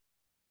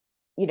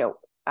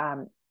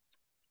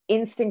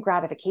instant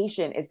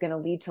gratification is going to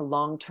lead to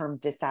long-term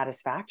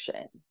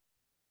dissatisfaction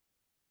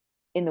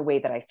in the way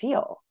that I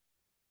feel.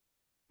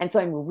 And so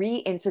I'm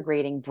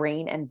reintegrating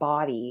brain and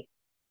body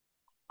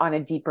on a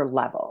deeper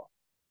level.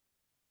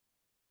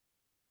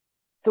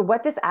 So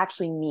what this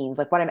actually means,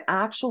 like what I'm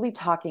actually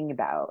talking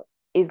about,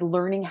 is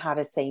learning how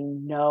to say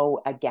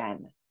no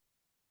again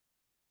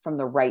from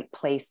the right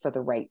place for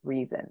the right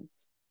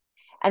reasons.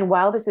 And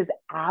while this is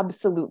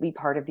absolutely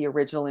part of the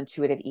original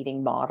intuitive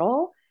eating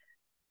model,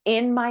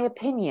 in my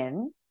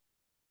opinion,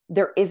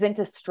 there isn't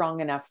a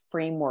strong enough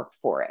framework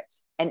for it.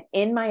 And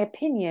in my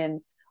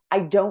opinion, I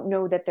don't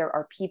know that there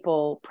are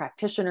people,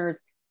 practitioners,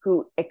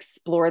 who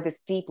explore this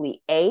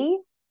deeply.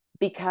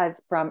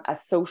 Because from a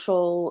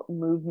social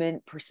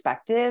movement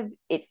perspective,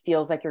 it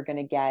feels like you're going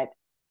to get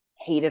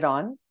hated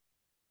on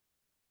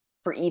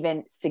for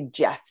even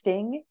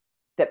suggesting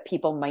that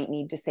people might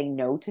need to say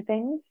no to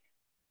things,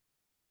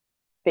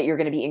 that you're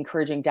going to be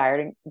encouraging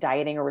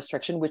dieting or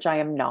restriction, which I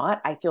am not.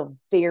 I feel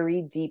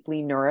very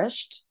deeply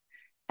nourished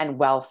and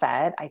well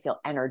fed. I feel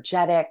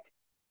energetic,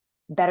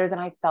 better than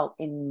I felt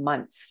in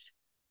months.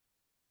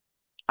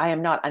 I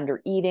am not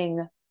under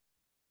eating.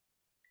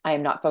 I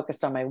am not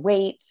focused on my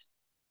weight.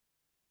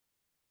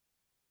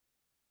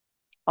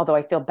 Although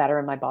I feel better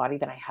in my body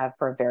than I have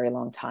for a very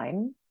long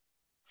time.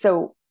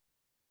 So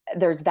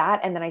there's that.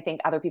 And then I think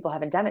other people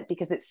haven't done it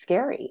because it's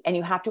scary, and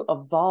you have to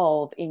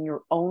evolve in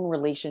your own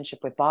relationship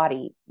with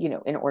body,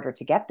 in order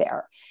to get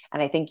there.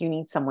 And I think you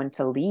need someone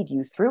to lead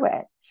you through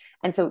it.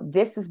 And so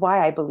this is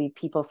why I believe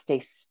people stay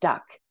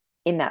stuck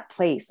in that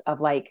place of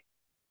like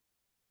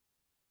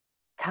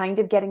kind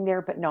of getting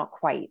there, but not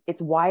quite.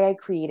 It's why I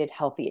created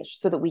Healthyish,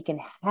 so that we can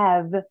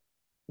have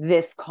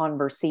this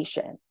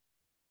conversation.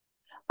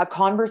 A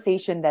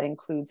conversation that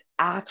includes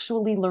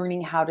actually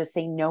learning how to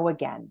say no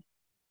again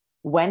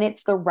when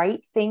it's the right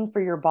thing for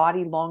your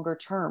body longer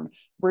term,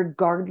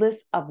 regardless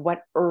of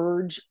what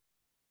urge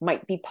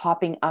might be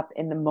popping up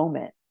in the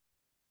moment,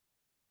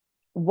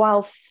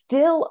 while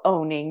still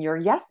owning your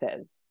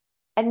yeses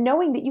and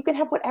knowing that you can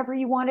have whatever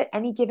you want at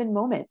any given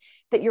moment,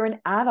 that you're an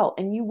adult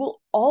and you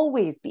will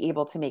always be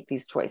able to make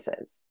these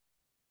choices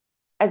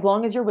as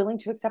long as you're willing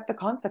to accept the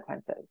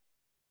consequences.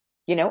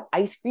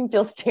 Ice cream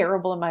feels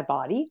terrible in my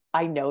body.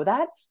 I know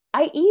that.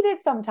 I eat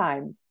it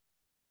sometimes,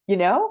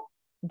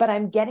 but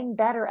I'm getting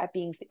better at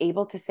being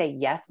able to say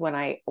yes when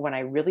I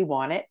really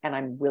want it, and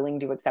I'm willing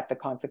to accept the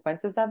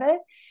consequences of it.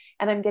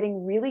 And I'm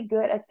getting really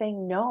good at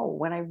saying no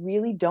when I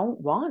really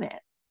don't want it,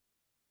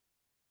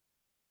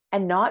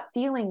 and not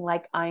feeling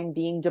like I'm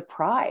being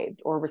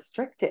deprived or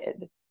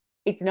restricted.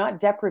 It's not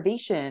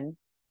deprivation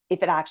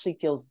if it actually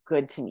feels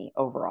good to me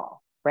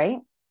overall, right?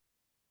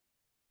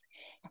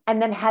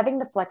 And then having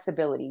the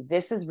flexibility,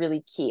 this is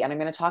really key. And I'm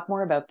going to talk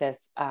more about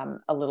this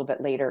a little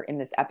bit later in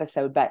this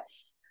episode, but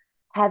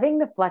having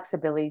the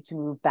flexibility to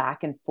move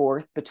back and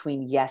forth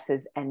between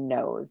yeses and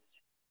nos.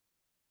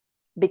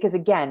 Because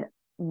again,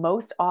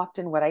 most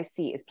often what I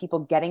see is people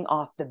getting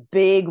off the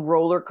big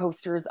roller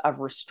coasters of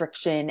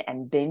restriction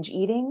and binge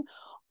eating,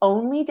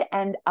 only to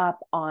end up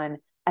on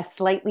a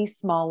slightly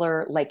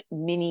smaller, like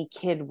mini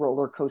kid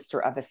roller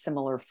coaster of a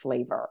similar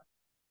flavor,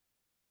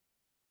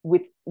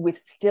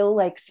 with still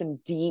like some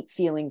deep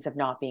feelings of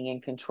not being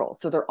in control.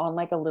 So they're on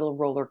like a little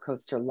roller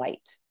coaster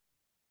light.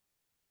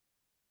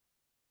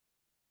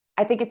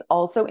 I think it's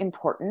also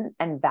important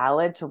and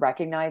valid to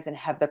recognize and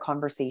have the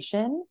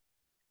conversation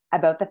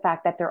about the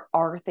fact that there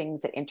are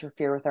things that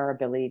interfere with our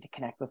ability to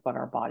connect with what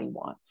our body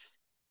wants.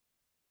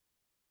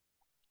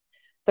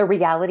 The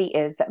reality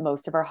is that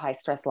most of our high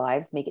stress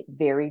lives make it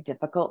very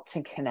difficult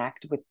to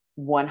connect with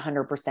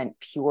 100%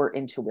 pure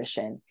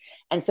intuition.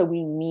 And so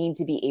we need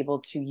to be able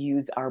to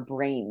use our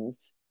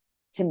brains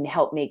to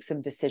help make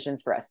some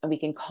decisions for us. And we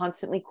can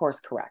constantly course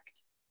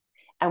correct,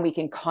 and we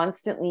can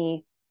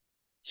constantly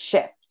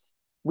shift.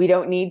 We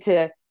don't need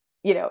to,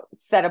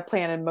 set a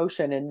plan in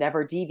motion and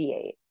never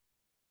deviate.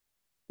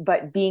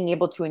 But being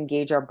able to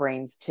engage our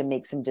brains to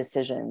make some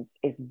decisions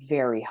is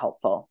very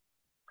helpful.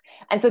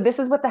 And so this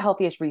is what the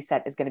Healthyish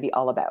Reset is going to be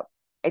all about.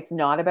 It's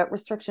not about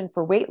restriction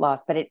for weight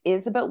loss, but it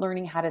is about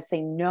learning how to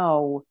say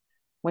no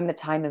when the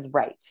time is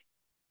right,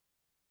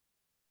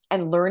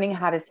 and learning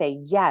how to say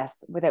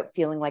yes without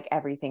feeling like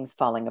everything's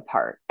falling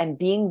apart, and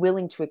being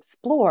willing to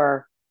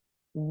explore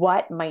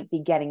what might be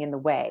getting in the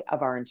way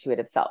of our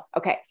intuitive selves.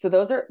 Okay, so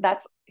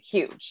that's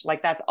huge.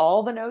 Like that's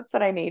all the notes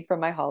that I made from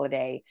my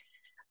holiday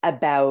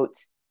about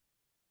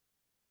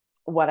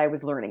what I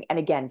was learning. And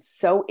again,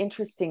 so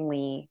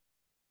interestingly,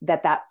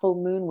 that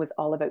full moon was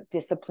all about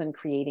discipline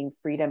creating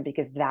freedom,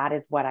 because that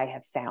is what I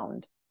have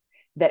found,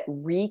 that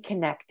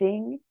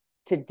reconnecting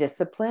to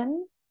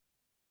discipline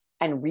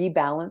and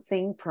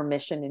rebalancing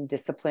permission and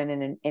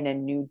discipline in a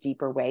new,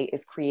 deeper way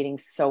is creating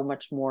so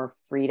much more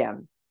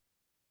freedom.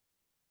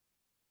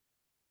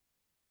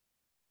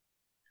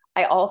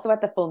 I also, at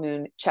the full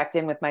moon, checked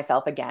in with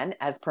myself again,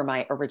 as per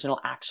my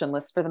original action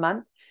list for the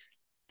month,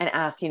 and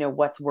asked,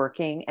 what's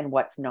working and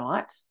what's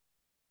not.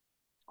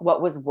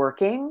 What was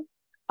working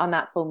on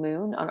that full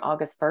moon on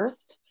August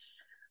 1st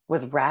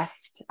was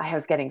rest. I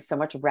was getting so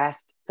much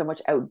rest, so much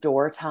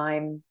outdoor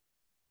time,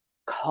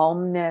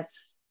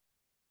 calmness,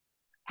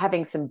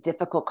 having some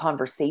difficult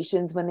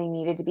conversations when they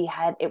needed to be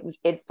had.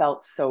 It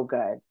felt so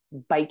good.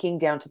 Biking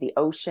down to the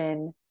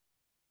ocean.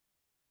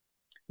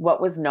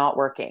 What was not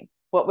working?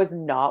 What was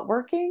not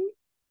working,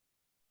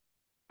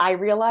 I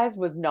realized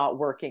was not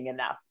working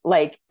enough.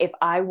 Like, if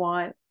I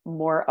want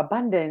more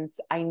abundance,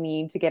 I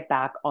need to get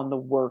back on the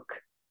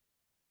work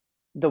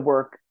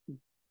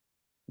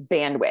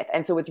bandwidth.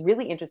 And so what's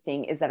really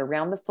interesting is that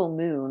around the full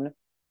moon,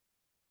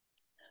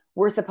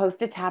 we're supposed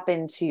to tap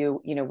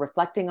into,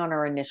 reflecting on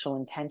our initial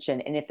intention.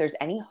 And if there's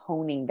any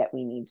honing that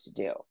we need to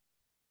do,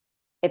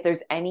 if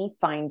there's any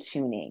fine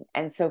tuning.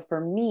 And so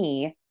for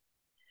me,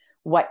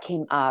 what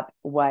came up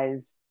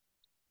was,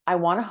 I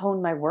want to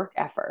hone my work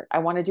effort. I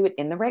want to do it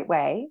in the right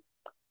way,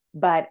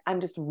 but I'm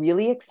just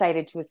really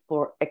excited to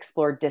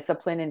explore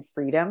discipline and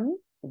freedom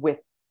with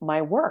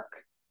my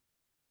work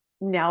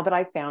now that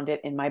I found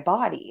it in my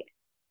body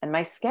and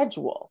my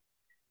schedule.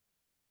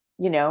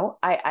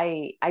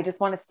 I just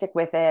want to stick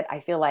with it. I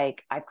feel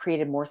like I've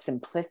created more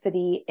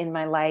simplicity in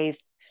my life.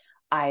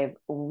 I've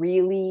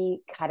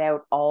really cut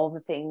out all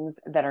the things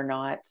that are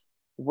not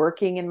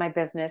working in my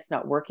business,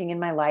 not working in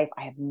my life.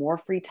 I have more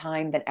free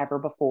time than ever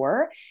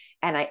before.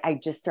 And I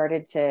just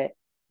started to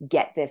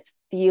get this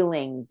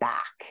feeling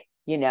back,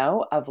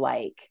 of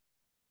like,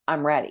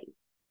 I'm ready.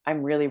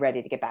 I'm really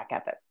ready to get back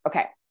at this.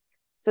 Okay.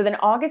 So then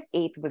August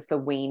 8th was the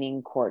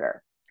waning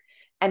quarter.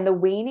 And the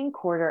waning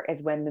quarter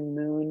is when the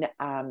moon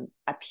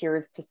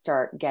appears to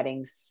start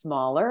getting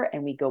smaller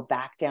and we go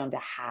back down to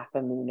half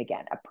a moon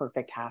again, a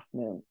perfect half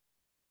moon.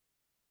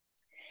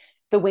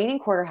 The waning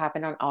quarter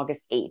happened on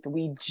August 8th.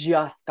 We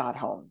just got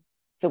home.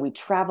 So we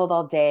traveled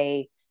all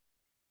day.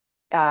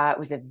 It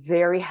was a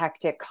very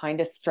hectic,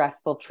 kind of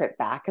stressful trip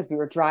back because we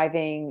were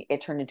driving.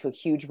 It turned into a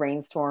huge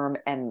rainstorm.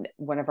 And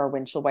one of our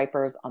windshield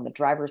wipers on the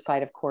driver's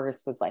side, of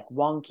course, was like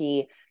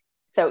wonky.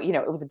 So,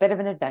 it was a bit of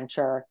an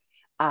adventure.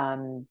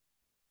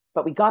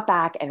 But we got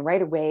back, and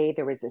right away,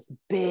 there was this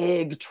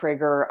big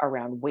trigger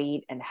around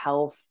weight and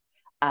health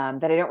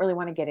that I don't really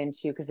want to get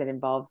into because it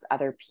involves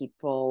other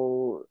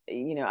people,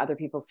 other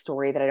people's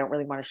story that I don't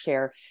really want to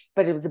share.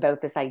 But it was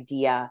about this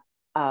idea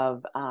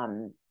of,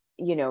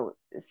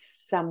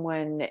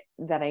 someone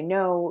that I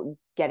know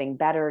getting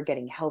better,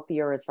 getting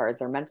healthier as far as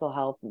their mental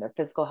health and their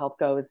physical health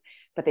goes,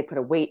 but they put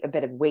a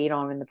bit of weight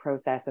on in the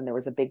process. And there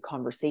was a big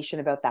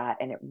conversation about that.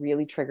 And it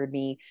really triggered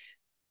me.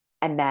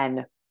 And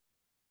then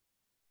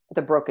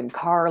the broken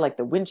car, like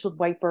the windshield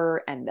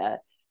wiper, and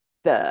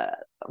the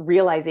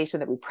realization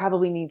that we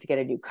probably need to get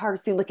a new car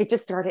soon. Like,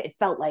 it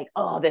felt like,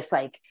 this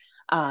like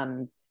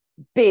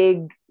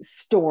big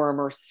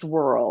storm or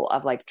swirl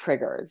of like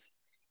triggers.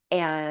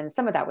 And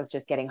some of that was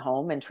just getting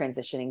home and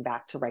transitioning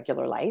back to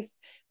regular life.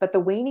 But the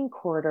waning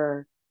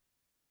quarter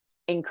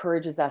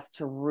encourages us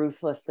to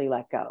ruthlessly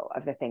let go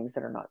of the things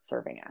that are not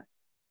serving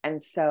us.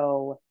 And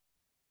so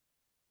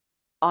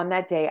on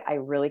that day, I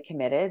really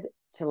committed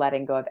to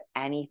letting go of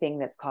anything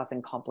that's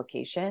causing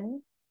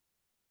complication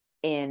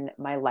in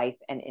my life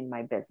and in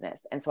my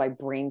business. And so I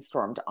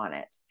brainstormed on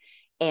it.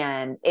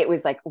 And it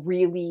was like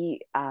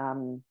really,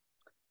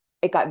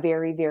 it got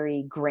very,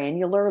 very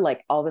granular,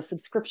 like all the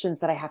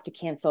subscriptions that I have to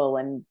cancel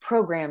and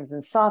programs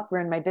and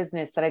software in my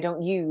business that I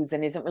don't use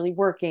and isn't really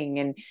working.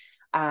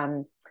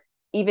 And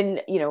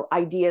even,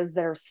 ideas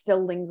that are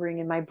still lingering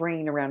in my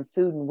brain around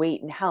food and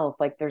weight and health.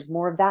 Like, there's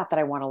more of that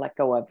I want to let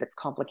go of that's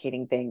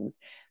complicating things.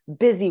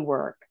 Busy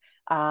work,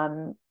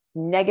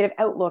 negative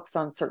outlooks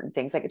on certain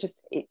things. Like,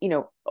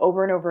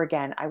 over and over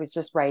again, I was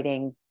just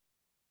writing,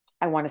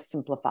 I want to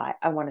simplify.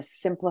 I want to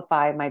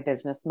simplify my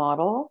business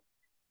model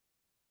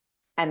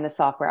and the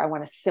software. I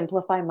want to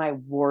simplify my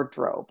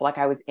wardrobe. Like,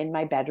 I was in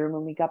my bedroom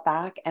when we got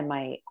back, and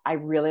I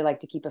really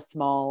like to keep a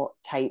small,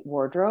 tight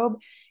wardrobe.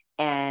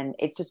 And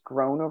it's just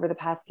grown over the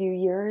past few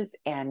years,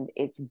 and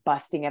it's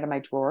busting out of my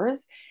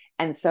drawers.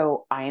 And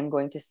so I am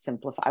going to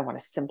simplify. I want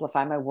to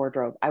simplify my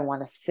wardrobe. I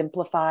want to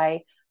simplify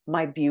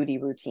my beauty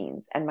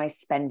routines and my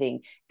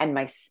spending and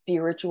my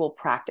spiritual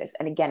practice.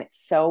 And again,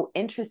 it's so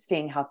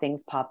interesting how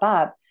things pop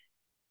up,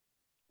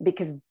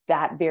 because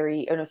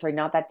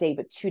not that day,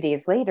 but 2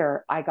 days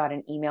later, I got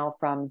an email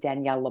from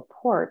Danielle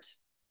Laporte.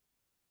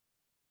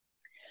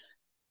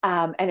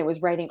 And it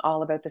was writing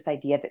all about this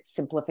idea that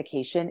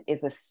simplification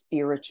is a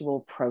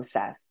spiritual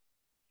process,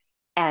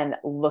 and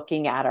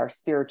looking at our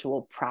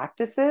spiritual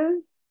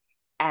practices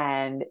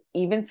and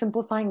even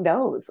simplifying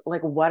those.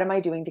 Like, what am I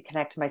doing to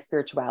connect to my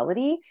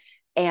spirituality?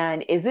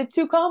 And is it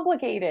too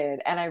complicated?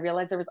 And I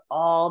realized there was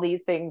all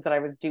these things that I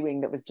was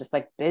doing that was just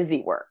like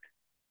busy work.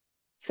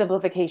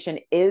 Simplification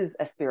is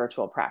a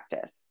spiritual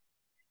practice.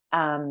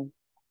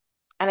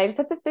 And I just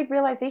had this big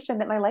realization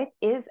that my life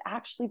is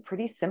actually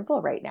pretty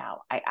simple right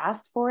now. I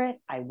asked for it.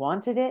 I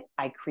wanted it.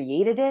 I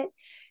created it.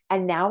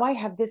 And now I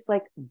have this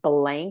like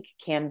blank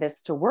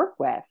canvas to work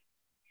with.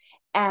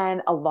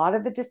 And a lot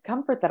of the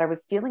discomfort that I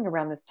was feeling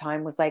around this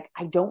time was like,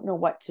 I don't know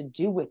what to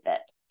do with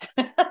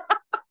it.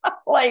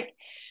 Like,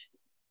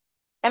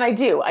 And I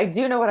do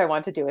know what I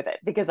want to do with it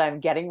because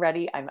I'm getting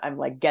ready. I'm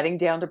like getting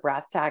down to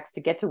brass tacks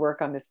to get to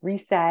work on this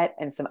reset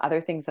and some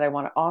other things that I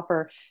want to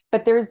offer.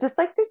 But there's just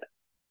like this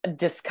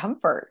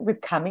discomfort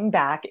with coming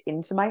back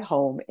into my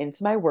home,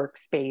 into my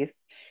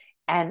workspace,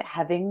 and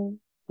having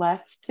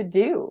less to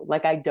do.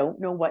 Like, I don't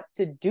know what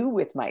to do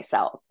with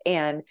myself.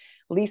 And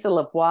Lisa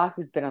Lavoie,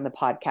 who's been on the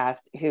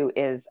podcast, who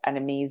is an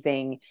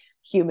amazing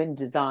human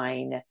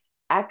design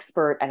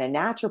expert and a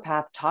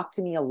naturopath, talked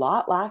to me a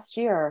lot last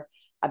year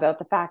about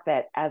the fact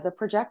that as a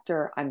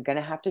projector, I'm going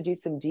to have to do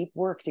some deep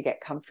work to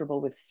get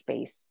comfortable with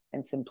space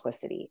and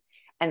simplicity.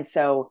 And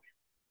so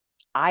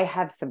I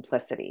have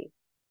simplicity.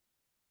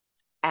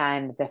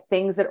 And the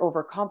things that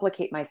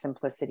overcomplicate my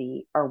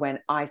simplicity are when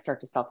I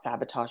start to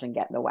self-sabotage and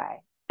get in the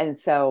way. And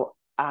so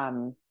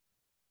I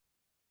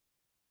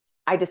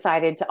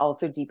decided to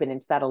also deepen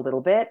into that a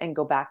little bit and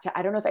go back to,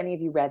 I don't know if any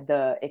of you read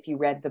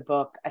the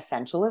book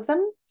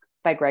Essentialism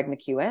by Greg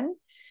McKeown.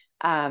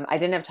 I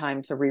didn't have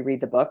time to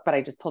reread the book, but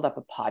I just pulled up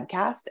a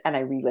podcast and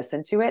I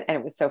re-listened to it. And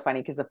it was so funny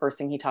because the first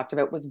thing he talked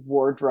about was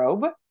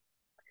wardrobe,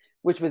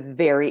 which was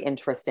very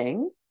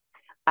interesting.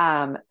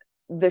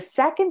 The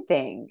second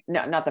thing,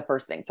 no, not the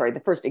first thing, sorry,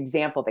 the first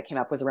example that came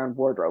up was around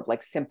wardrobe,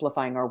 like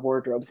simplifying our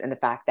wardrobes, and the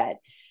fact that,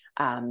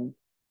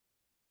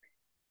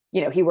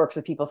 he works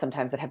with people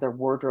sometimes that have their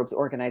wardrobes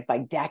organized by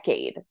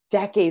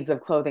decades of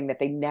clothing that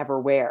they never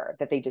wear,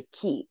 that they just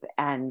keep.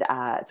 And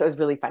so it was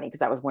really funny because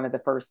that was one of the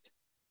first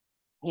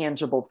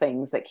tangible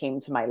things that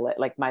came to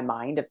my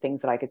mind of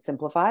things that I could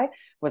simplify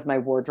was my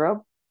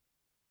wardrobe.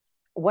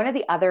 One of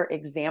the other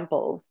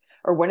examples,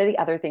 or one of the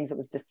other things that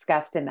was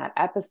discussed in that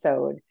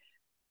episode,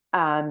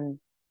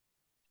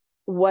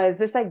 was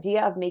this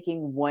idea of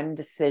making one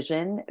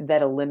decision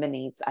that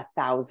eliminates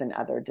 1,000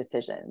 other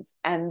decisions.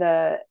 And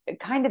the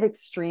kind of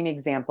extreme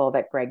example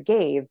that Greg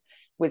gave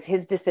was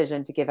his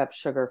decision to give up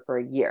sugar for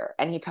a year.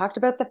 And he talked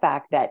about the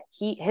fact that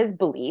his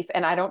belief,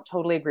 and I don't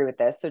totally agree with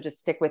this, so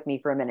just stick with me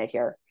for a minute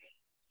here.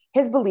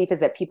 His belief is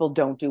that people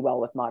don't do well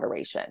with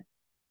moderation.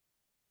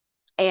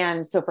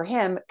 And so for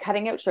him,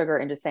 cutting out sugar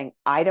and just saying,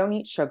 I don't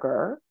eat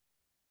sugar,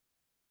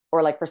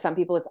 or like for some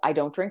people, it's I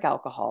don't drink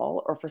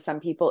alcohol, or for some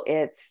people,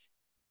 it's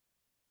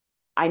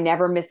I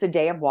never miss a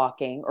day of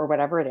walking, or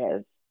whatever it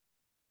is.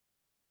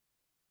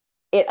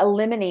 It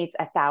eliminates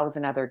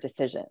 1,000 other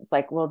decisions.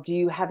 Like, well, do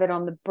you have it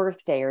on the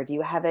birthday, or do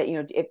you have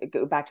it,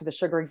 go back to the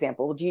sugar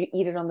example. Well, do you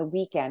eat it on the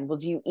weekend? Well,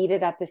 do you eat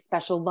it at this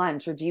special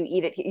lunch, or do you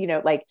eat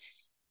it, like,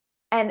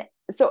 and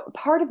so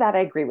part of that I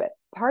agree with.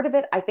 Part of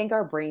it, I think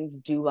our brains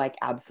do like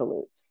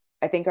absolutes.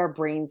 I think our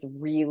brains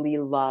really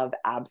love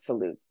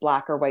absolutes,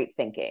 black or white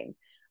thinking,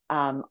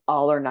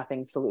 all or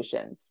nothing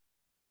solutions.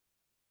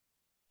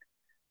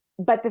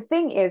 But the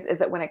thing is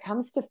that when it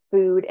comes to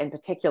food in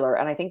particular,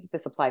 and I think that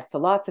this applies to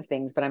lots of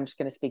things, but I'm just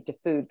going to speak to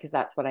food because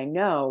that's what I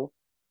know.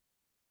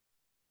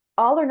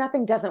 All or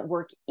nothing doesn't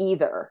work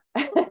either.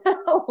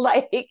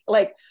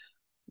 like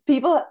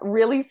people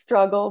really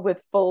struggle with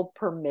full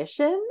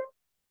permission,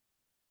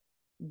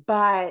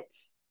 but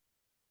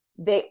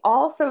they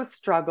also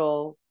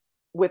struggle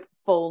with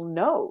full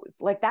no's.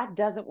 Like that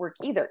doesn't work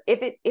either.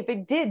 If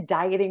it did,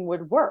 dieting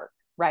would work,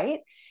 right?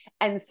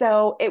 And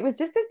so it was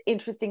just this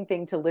interesting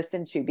thing to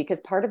listen to, because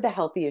part of the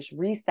Healthy-ish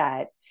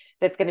reset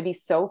that's going to be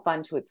so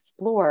fun to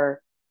explore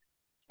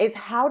is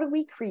how do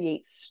we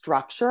create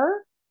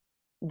structure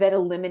that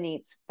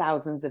eliminates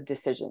thousands of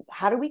decisions?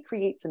 How do we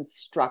create some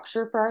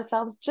structure for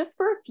ourselves just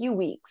for a few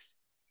weeks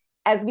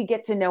as we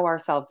get to know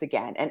ourselves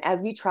again, and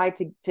as we try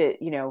to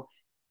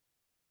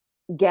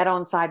get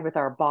on side with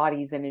our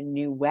bodies in a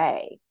new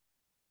way?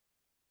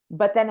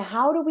 But then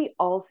how do we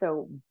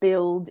also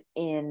build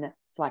in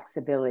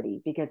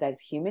flexibility? Because as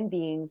human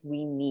beings,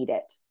 we need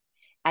it.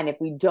 And if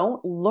we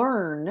don't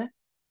learn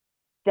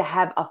to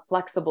have a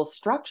flexible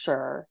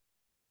structure,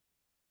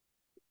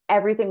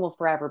 everything will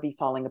forever be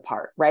falling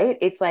apart, right?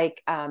 It's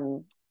like,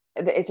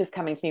 it's just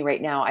coming to me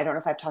right now. I don't know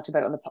if I've talked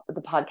about it on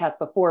the podcast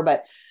before,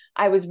 but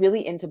I was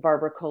really into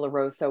Barbara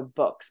Coloroso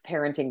books,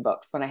 parenting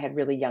books, when I had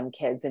really young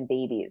kids and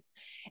babies.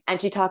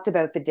 And she talked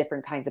about the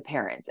different kinds of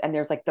parents. And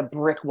there's like the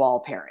brick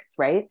wall parents,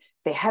 right?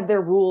 They have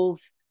their rules.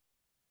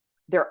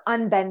 They're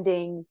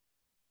unbending.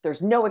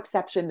 There's no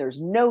exception. There's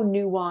no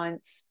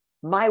nuance.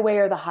 My way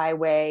or the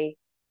highway.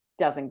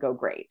 Doesn't go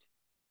great.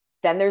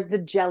 Then there's the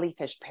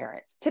jellyfish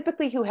parents,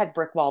 typically who had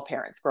brick wall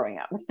parents growing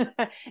up.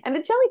 And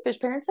the jellyfish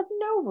parents have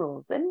no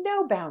rules and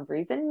no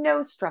boundaries and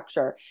no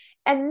structure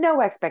and no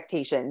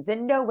expectations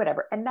and no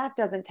whatever. And that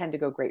doesn't tend to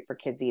go great for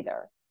kids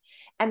either.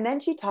 And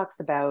then she talks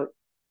about,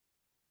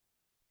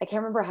 I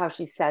can't remember how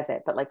she says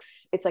it, but like,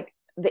 it's like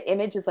the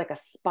image is like a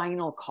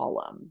spinal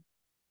column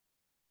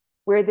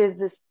where there's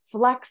this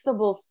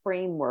flexible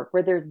framework,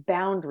 where there's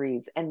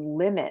boundaries and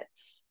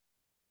limits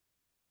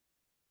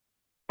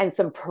and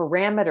some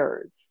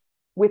parameters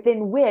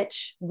within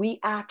which we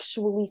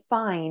actually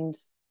find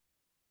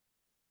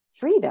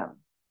freedom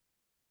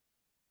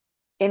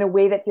in a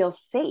way that feels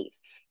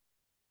safe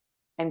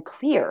and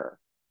clear.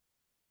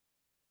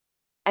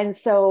 And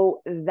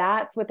so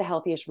that's what the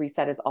Healthy-ish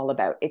reset is all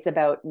about. It's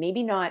about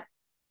maybe not,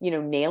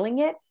 nailing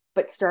it,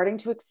 but starting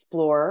to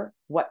explore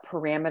what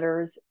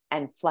parameters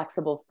and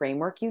flexible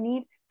framework you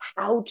need,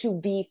 how to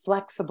be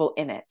flexible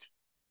in it.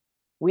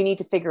 We need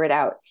to figure it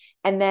out.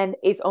 And then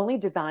it's only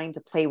designed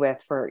to play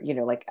with for,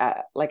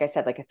 like I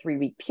said, like a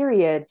 3-week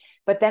period,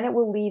 but then it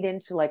will lead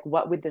into like,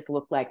 what would this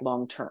look like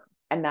long term?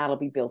 And that'll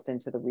be built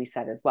into the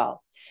reset as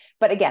well.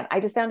 But again, I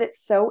just found it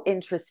so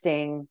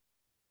interesting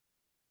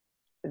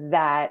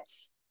that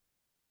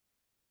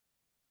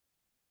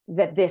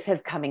this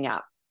is coming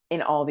up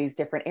in all these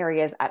different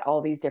areas at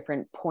all these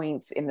different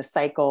points in the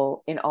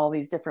cycle, in all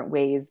these different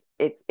ways.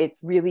 It's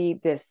really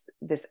this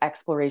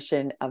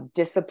exploration of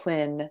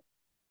discipline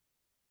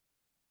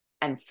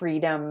and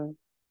freedom.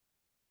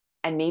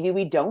 And maybe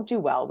we don't do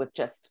well with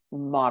just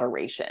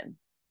moderation,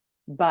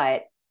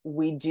 but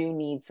we do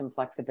need some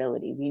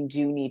flexibility. We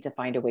do need to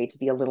find a way to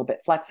be a little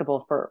bit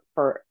flexible for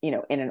in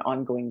an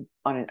ongoing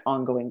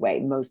way.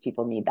 Most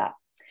people need that.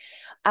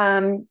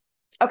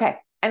 Okay.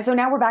 And so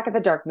now we're back at the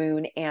dark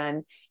moon,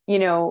 and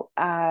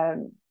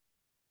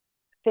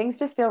things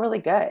just feel really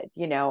good.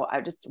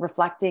 I'm just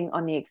reflecting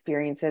on the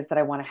experiences that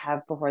I want to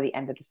have before the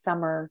end of the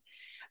summer.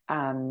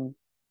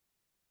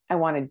 I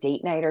want a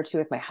date night or two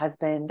with my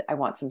husband. I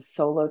want some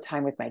solo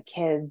time with my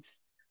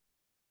kids.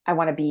 I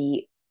want to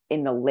be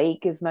in the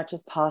lake as much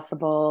as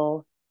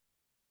possible.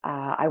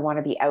 I want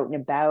to be out and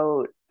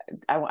about.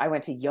 I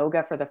went to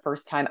yoga for the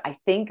first time. I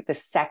think the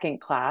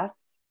second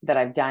class that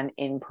I've done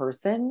in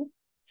person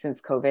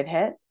since COVID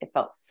hit. It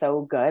felt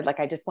so good.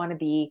 Like I just want to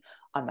be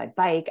on my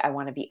bike. I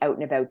want to be out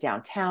and about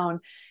downtown.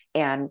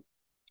 And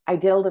I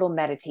did a little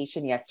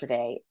meditation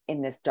yesterday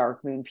in this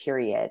dark moon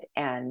period.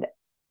 And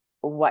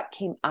what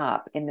came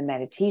up in the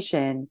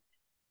meditation,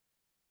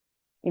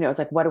 it was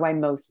like, what do I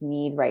most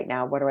need right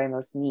now? What do I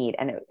most need?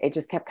 And it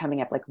just kept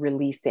coming up, like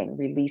releasing,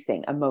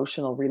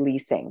 emotional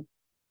releasing.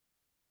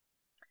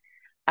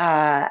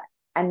 And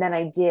then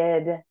I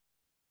did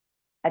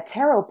a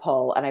tarot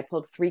pull, and I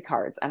pulled 3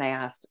 cards, and I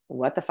asked,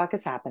 what the fuck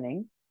is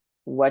happening?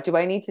 What do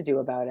I need to do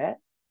about it?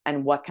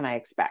 And what can I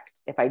expect?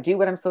 If I do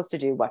what I'm supposed to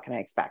do, what can I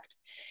expect?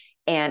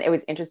 And it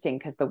was interesting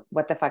because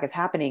what the fuck is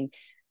happening,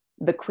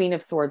 the Queen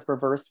of Swords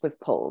reversed was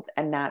pulled,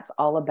 and that's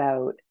all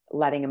about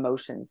letting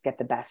emotions get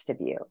the best of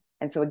you.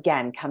 And so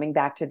again, coming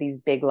back to these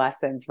big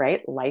lessons,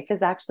 right? Life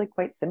is actually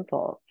quite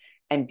simple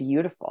and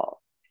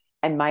beautiful.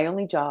 And my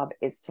only job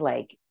is to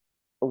like,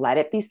 let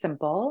it be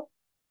simple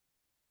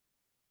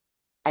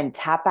and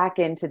tap back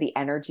into the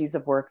energies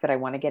of work that I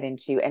want to get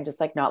into, and just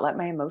like not let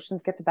my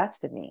emotions get the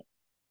best of me.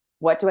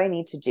 What do I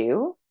need to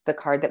do? The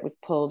card that was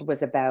pulled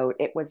was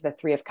the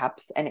 3 of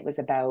Cups, and it was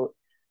about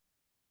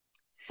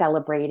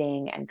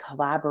celebrating and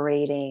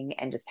collaborating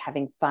and just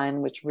having fun,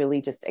 which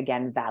really just,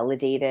 again,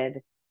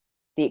 validated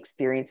the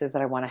experiences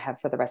that I want to have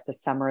for the rest of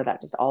summer.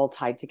 That just all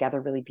tied together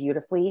really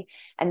beautifully.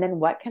 And then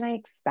what can I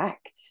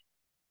expect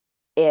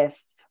if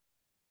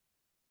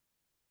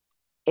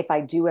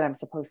I do what I'm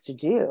supposed to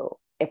do?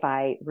 If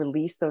I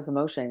release those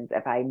emotions,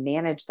 if I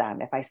manage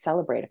them, if I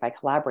celebrate, if I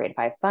collaborate, if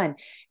I have fun.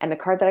 And the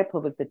card that I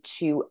pulled was the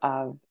 2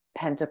 of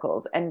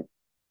Pentacles. And,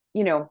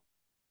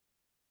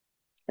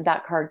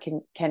 that card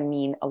can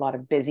mean a lot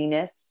of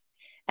busyness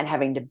and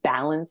having to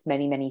balance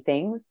many, many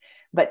things.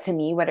 But to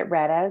me, what it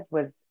read as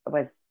was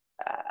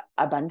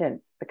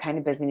abundance, the kind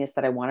of busyness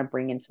that I want to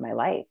bring into my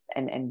life,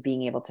 and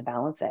being able to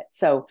balance it.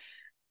 So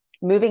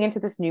moving into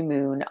this new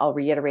moon, I'll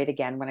reiterate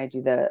again when I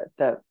do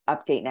the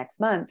update next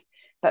month,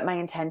 but my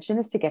intention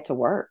is to get to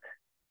work,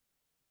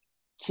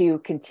 to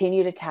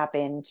continue to tap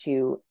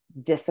into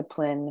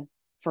discipline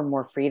for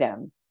more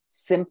freedom,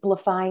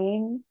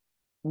 simplifying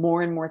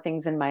more and more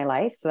things in my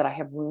life so that I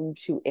have room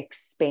to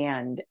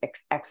expand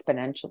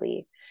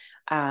exponentially.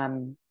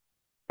 And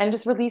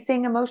just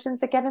releasing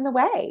emotions that get in the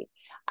way.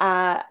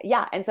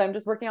 And so I'm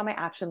just working on my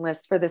action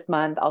list for this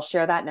month. I'll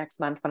share that next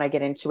month when I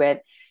get into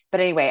it.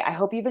 But anyway, I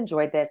hope you've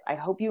enjoyed this. I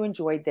hope you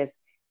enjoyed this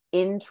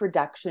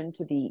introduction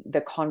to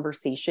the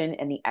conversation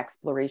and the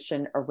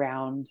exploration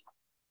around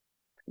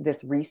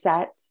this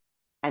reset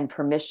and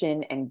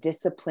permission and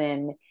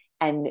discipline,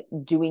 and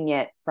doing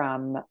it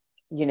from,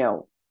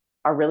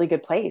 a really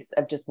good place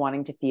of just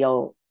wanting to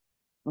feel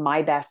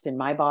my best in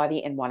my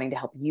body and wanting to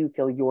help you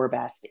feel your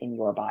best in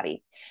your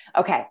body.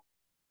 Okay.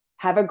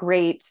 Have a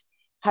great,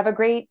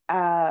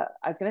 I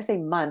was going to say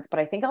month,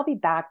 but I think I'll be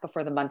back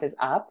before the month is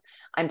up.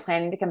 I'm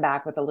planning to come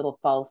back with a little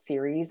fall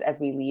series as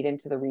we lead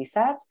into the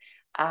reset.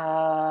 But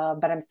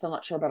I'm still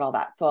not sure about all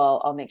that. So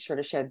I'll make sure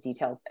to share the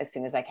details as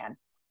soon as I can.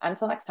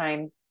 Until next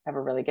time, have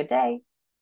a really good day.